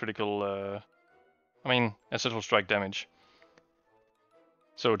and critical, ancestral strike damage.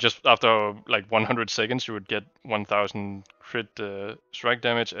 So just after like 100 seconds, you would get 1000 crit strike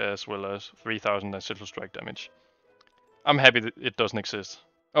damage as well as 3000 ancestral strike damage. I'm happy that it doesn't exist.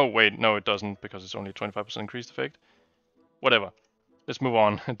 Oh wait, no it doesn't, because it's only 25% increased effect. Whatever. Let's move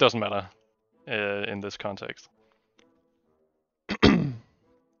on. It doesn't matter in this context.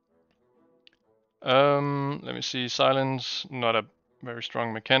 Let me see. Silence, not a very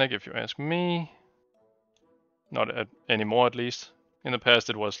strong mechanic if you ask me. Not anymore, at least. In the past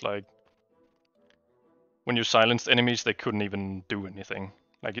it was like, when you silenced enemies, they couldn't even do anything.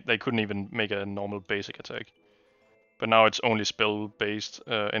 Like, they couldn't even make a normal basic attack. But now it's only spell-based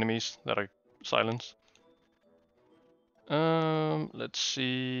enemies that are silenced. Let's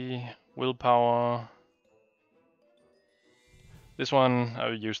see. Willpower. This one, I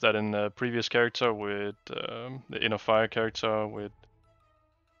used that in the previous character with the Inner Fire character with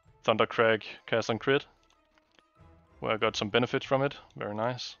Thundercrack cast on crit, where I got some benefits from it. Very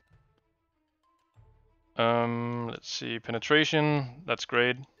nice. Let's see. Penetration. That's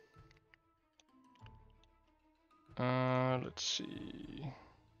great. Let's see.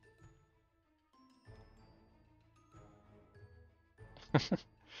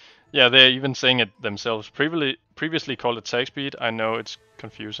 Yeah, they're even saying it themselves. Previously called attack speed. I know it's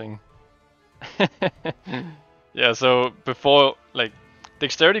confusing. Yeah, so before, like,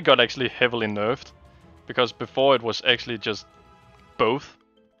 dexterity got actually heavily nerfed, because before it was actually just both,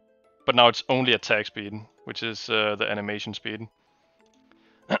 but now it's only attack speed, which is the animation speed.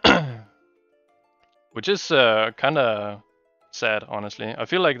 Which is kind of sad, honestly. I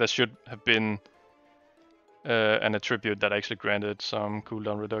feel like that should have been an attribute that actually granted some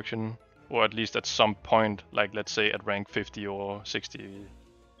cooldown reduction, or at least at some point, like let's say at rank 50 or 60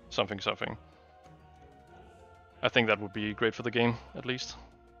 something. I think that would be great for the game, at least,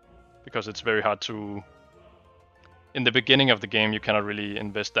 because it's very hard to... In the beginning of the game, you cannot really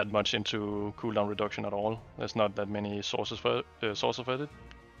invest that much into cooldown reduction at all. There's not that many sources for it.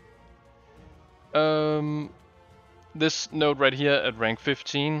 This node right here at rank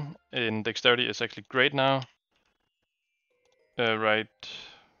 15 in dexterity is actually great now. Right,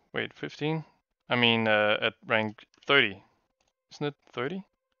 wait, 15? I mean at rank 30. Isn't it 30?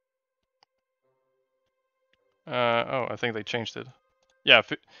 Oh, I think they changed it. Yeah,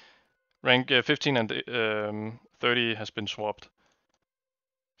 rank 15 and 30 has been swapped.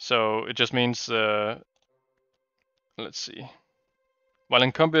 So it just means, let's see. While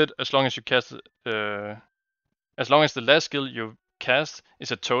in combat, as long as you cast, as long as the last skill you cast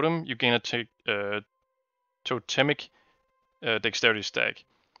is a totem, you gain a totemic dexterity stack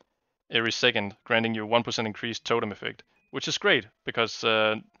every second, granting you 1% increased totem effect, which is great because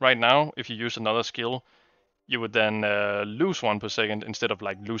right now, if you use another skill, you would then lose 1 per second instead of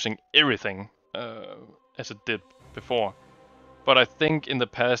like losing everything as it did before. But I think in the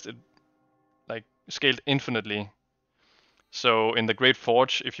past it like scaled infinitely. So in the Great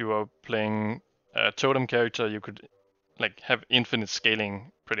Forge, if you were playing a totem character, you could like have infinite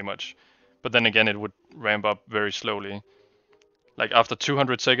scaling pretty much. But then again, it would ramp up very slowly. Like after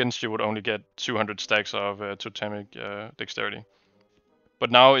 200 seconds, you would only get 200 stacks of totemic dexterity. But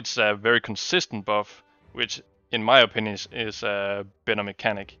now it's a very consistent buff, which in my opinion is a better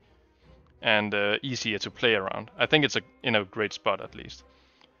mechanic and easier to play around. I think it's in a great spot at least,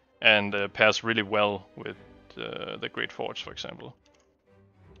 and pairs really well with the Great Forge, for example.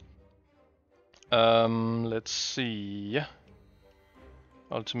 Let's see.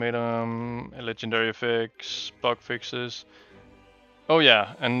 Ultimatum, legendary effects, bug fixes. Oh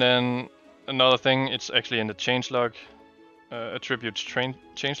yeah, and then another thing, it's actually in the changelog, attributes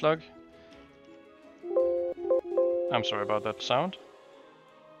changelog. I'm sorry about that sound.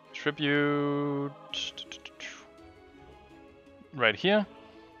 Attribute right here.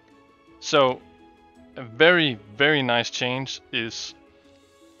 So a very, very nice change is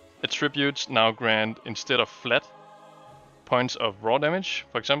attributes now grant, instead of flat points of raw damage,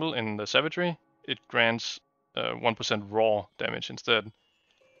 for example in the savagery, it grants 1% raw damage instead.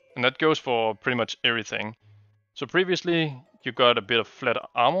 And that goes for pretty much everything. So previously you got a bit of flat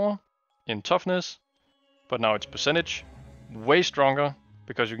armor in toughness, but now it's percentage, way stronger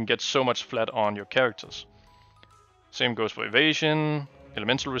because you can get so much flat on your characters. Same goes for evasion,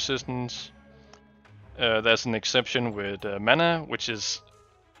 elemental resistance. There's an exception with mana, which is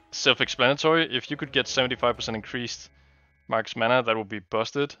self-explanatory. If you could get 75% increased max mana, that would be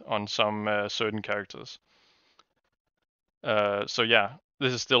busted on some certain characters. So yeah,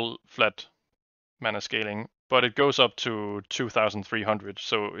 this is still flat mana scaling, but it goes up to 2,300,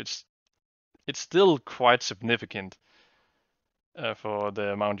 so it's still quite significant for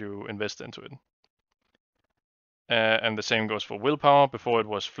the amount you invest into it. And the same goes for willpower. Before it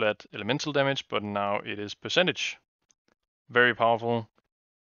was flat elemental damage, but now it is percentage. Very powerful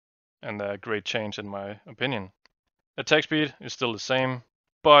and a great change in my opinion. Attack speed is still the same,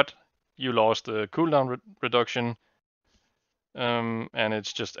 but you lost the cooldown reduction, and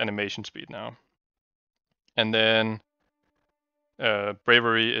it's just animation speed now. And then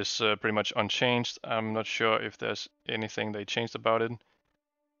bravery is pretty much unchanged. I'm not sure if there's anything they changed about it.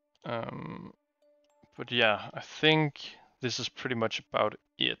 But yeah, I think this is pretty much about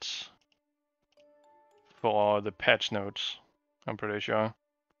it for the patch notes, I'm pretty sure.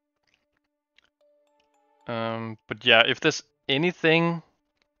 But yeah, if there's anything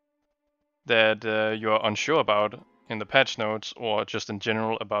that you're unsure about in the patch notes or just in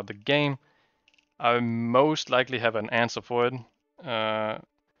general about the game, I most likely have an answer for it.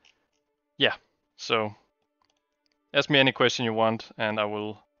 Yeah, so ask me any question you want and I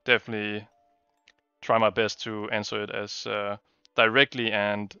will definitely try my best to answer it as directly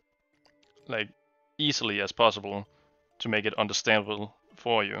and like easily as possible to make it understandable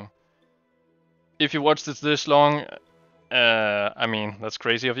for you. If you watched this long, I mean, that's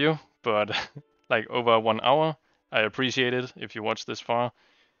crazy of you, but like over 1 hour, I appreciate it if you watched this far.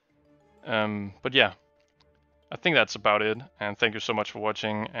 But yeah, I think that's about it, and thank you so much for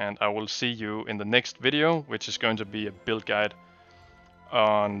watching, and I will see you in the next video, which is going to be a build guide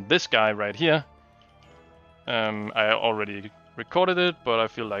on this guy right here. I already recorded it, but I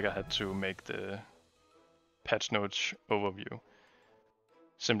feel like I had to make the patch notes overview.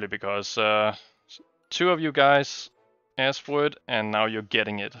 Simply because 2 of you guys asked for it, and now you're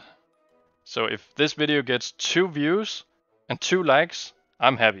getting it. So if this video gets 2 views and 2 likes,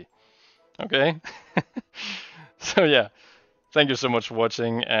 I'm happy. Okay? So yeah, thank you so much for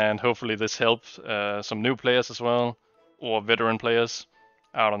watching, and hopefully this helped some new players as well, or veteran players.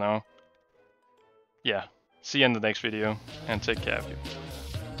 I don't know. Yeah, see you in the next video, and take care of you.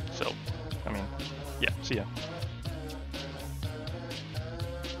 So, I mean, yeah, see ya.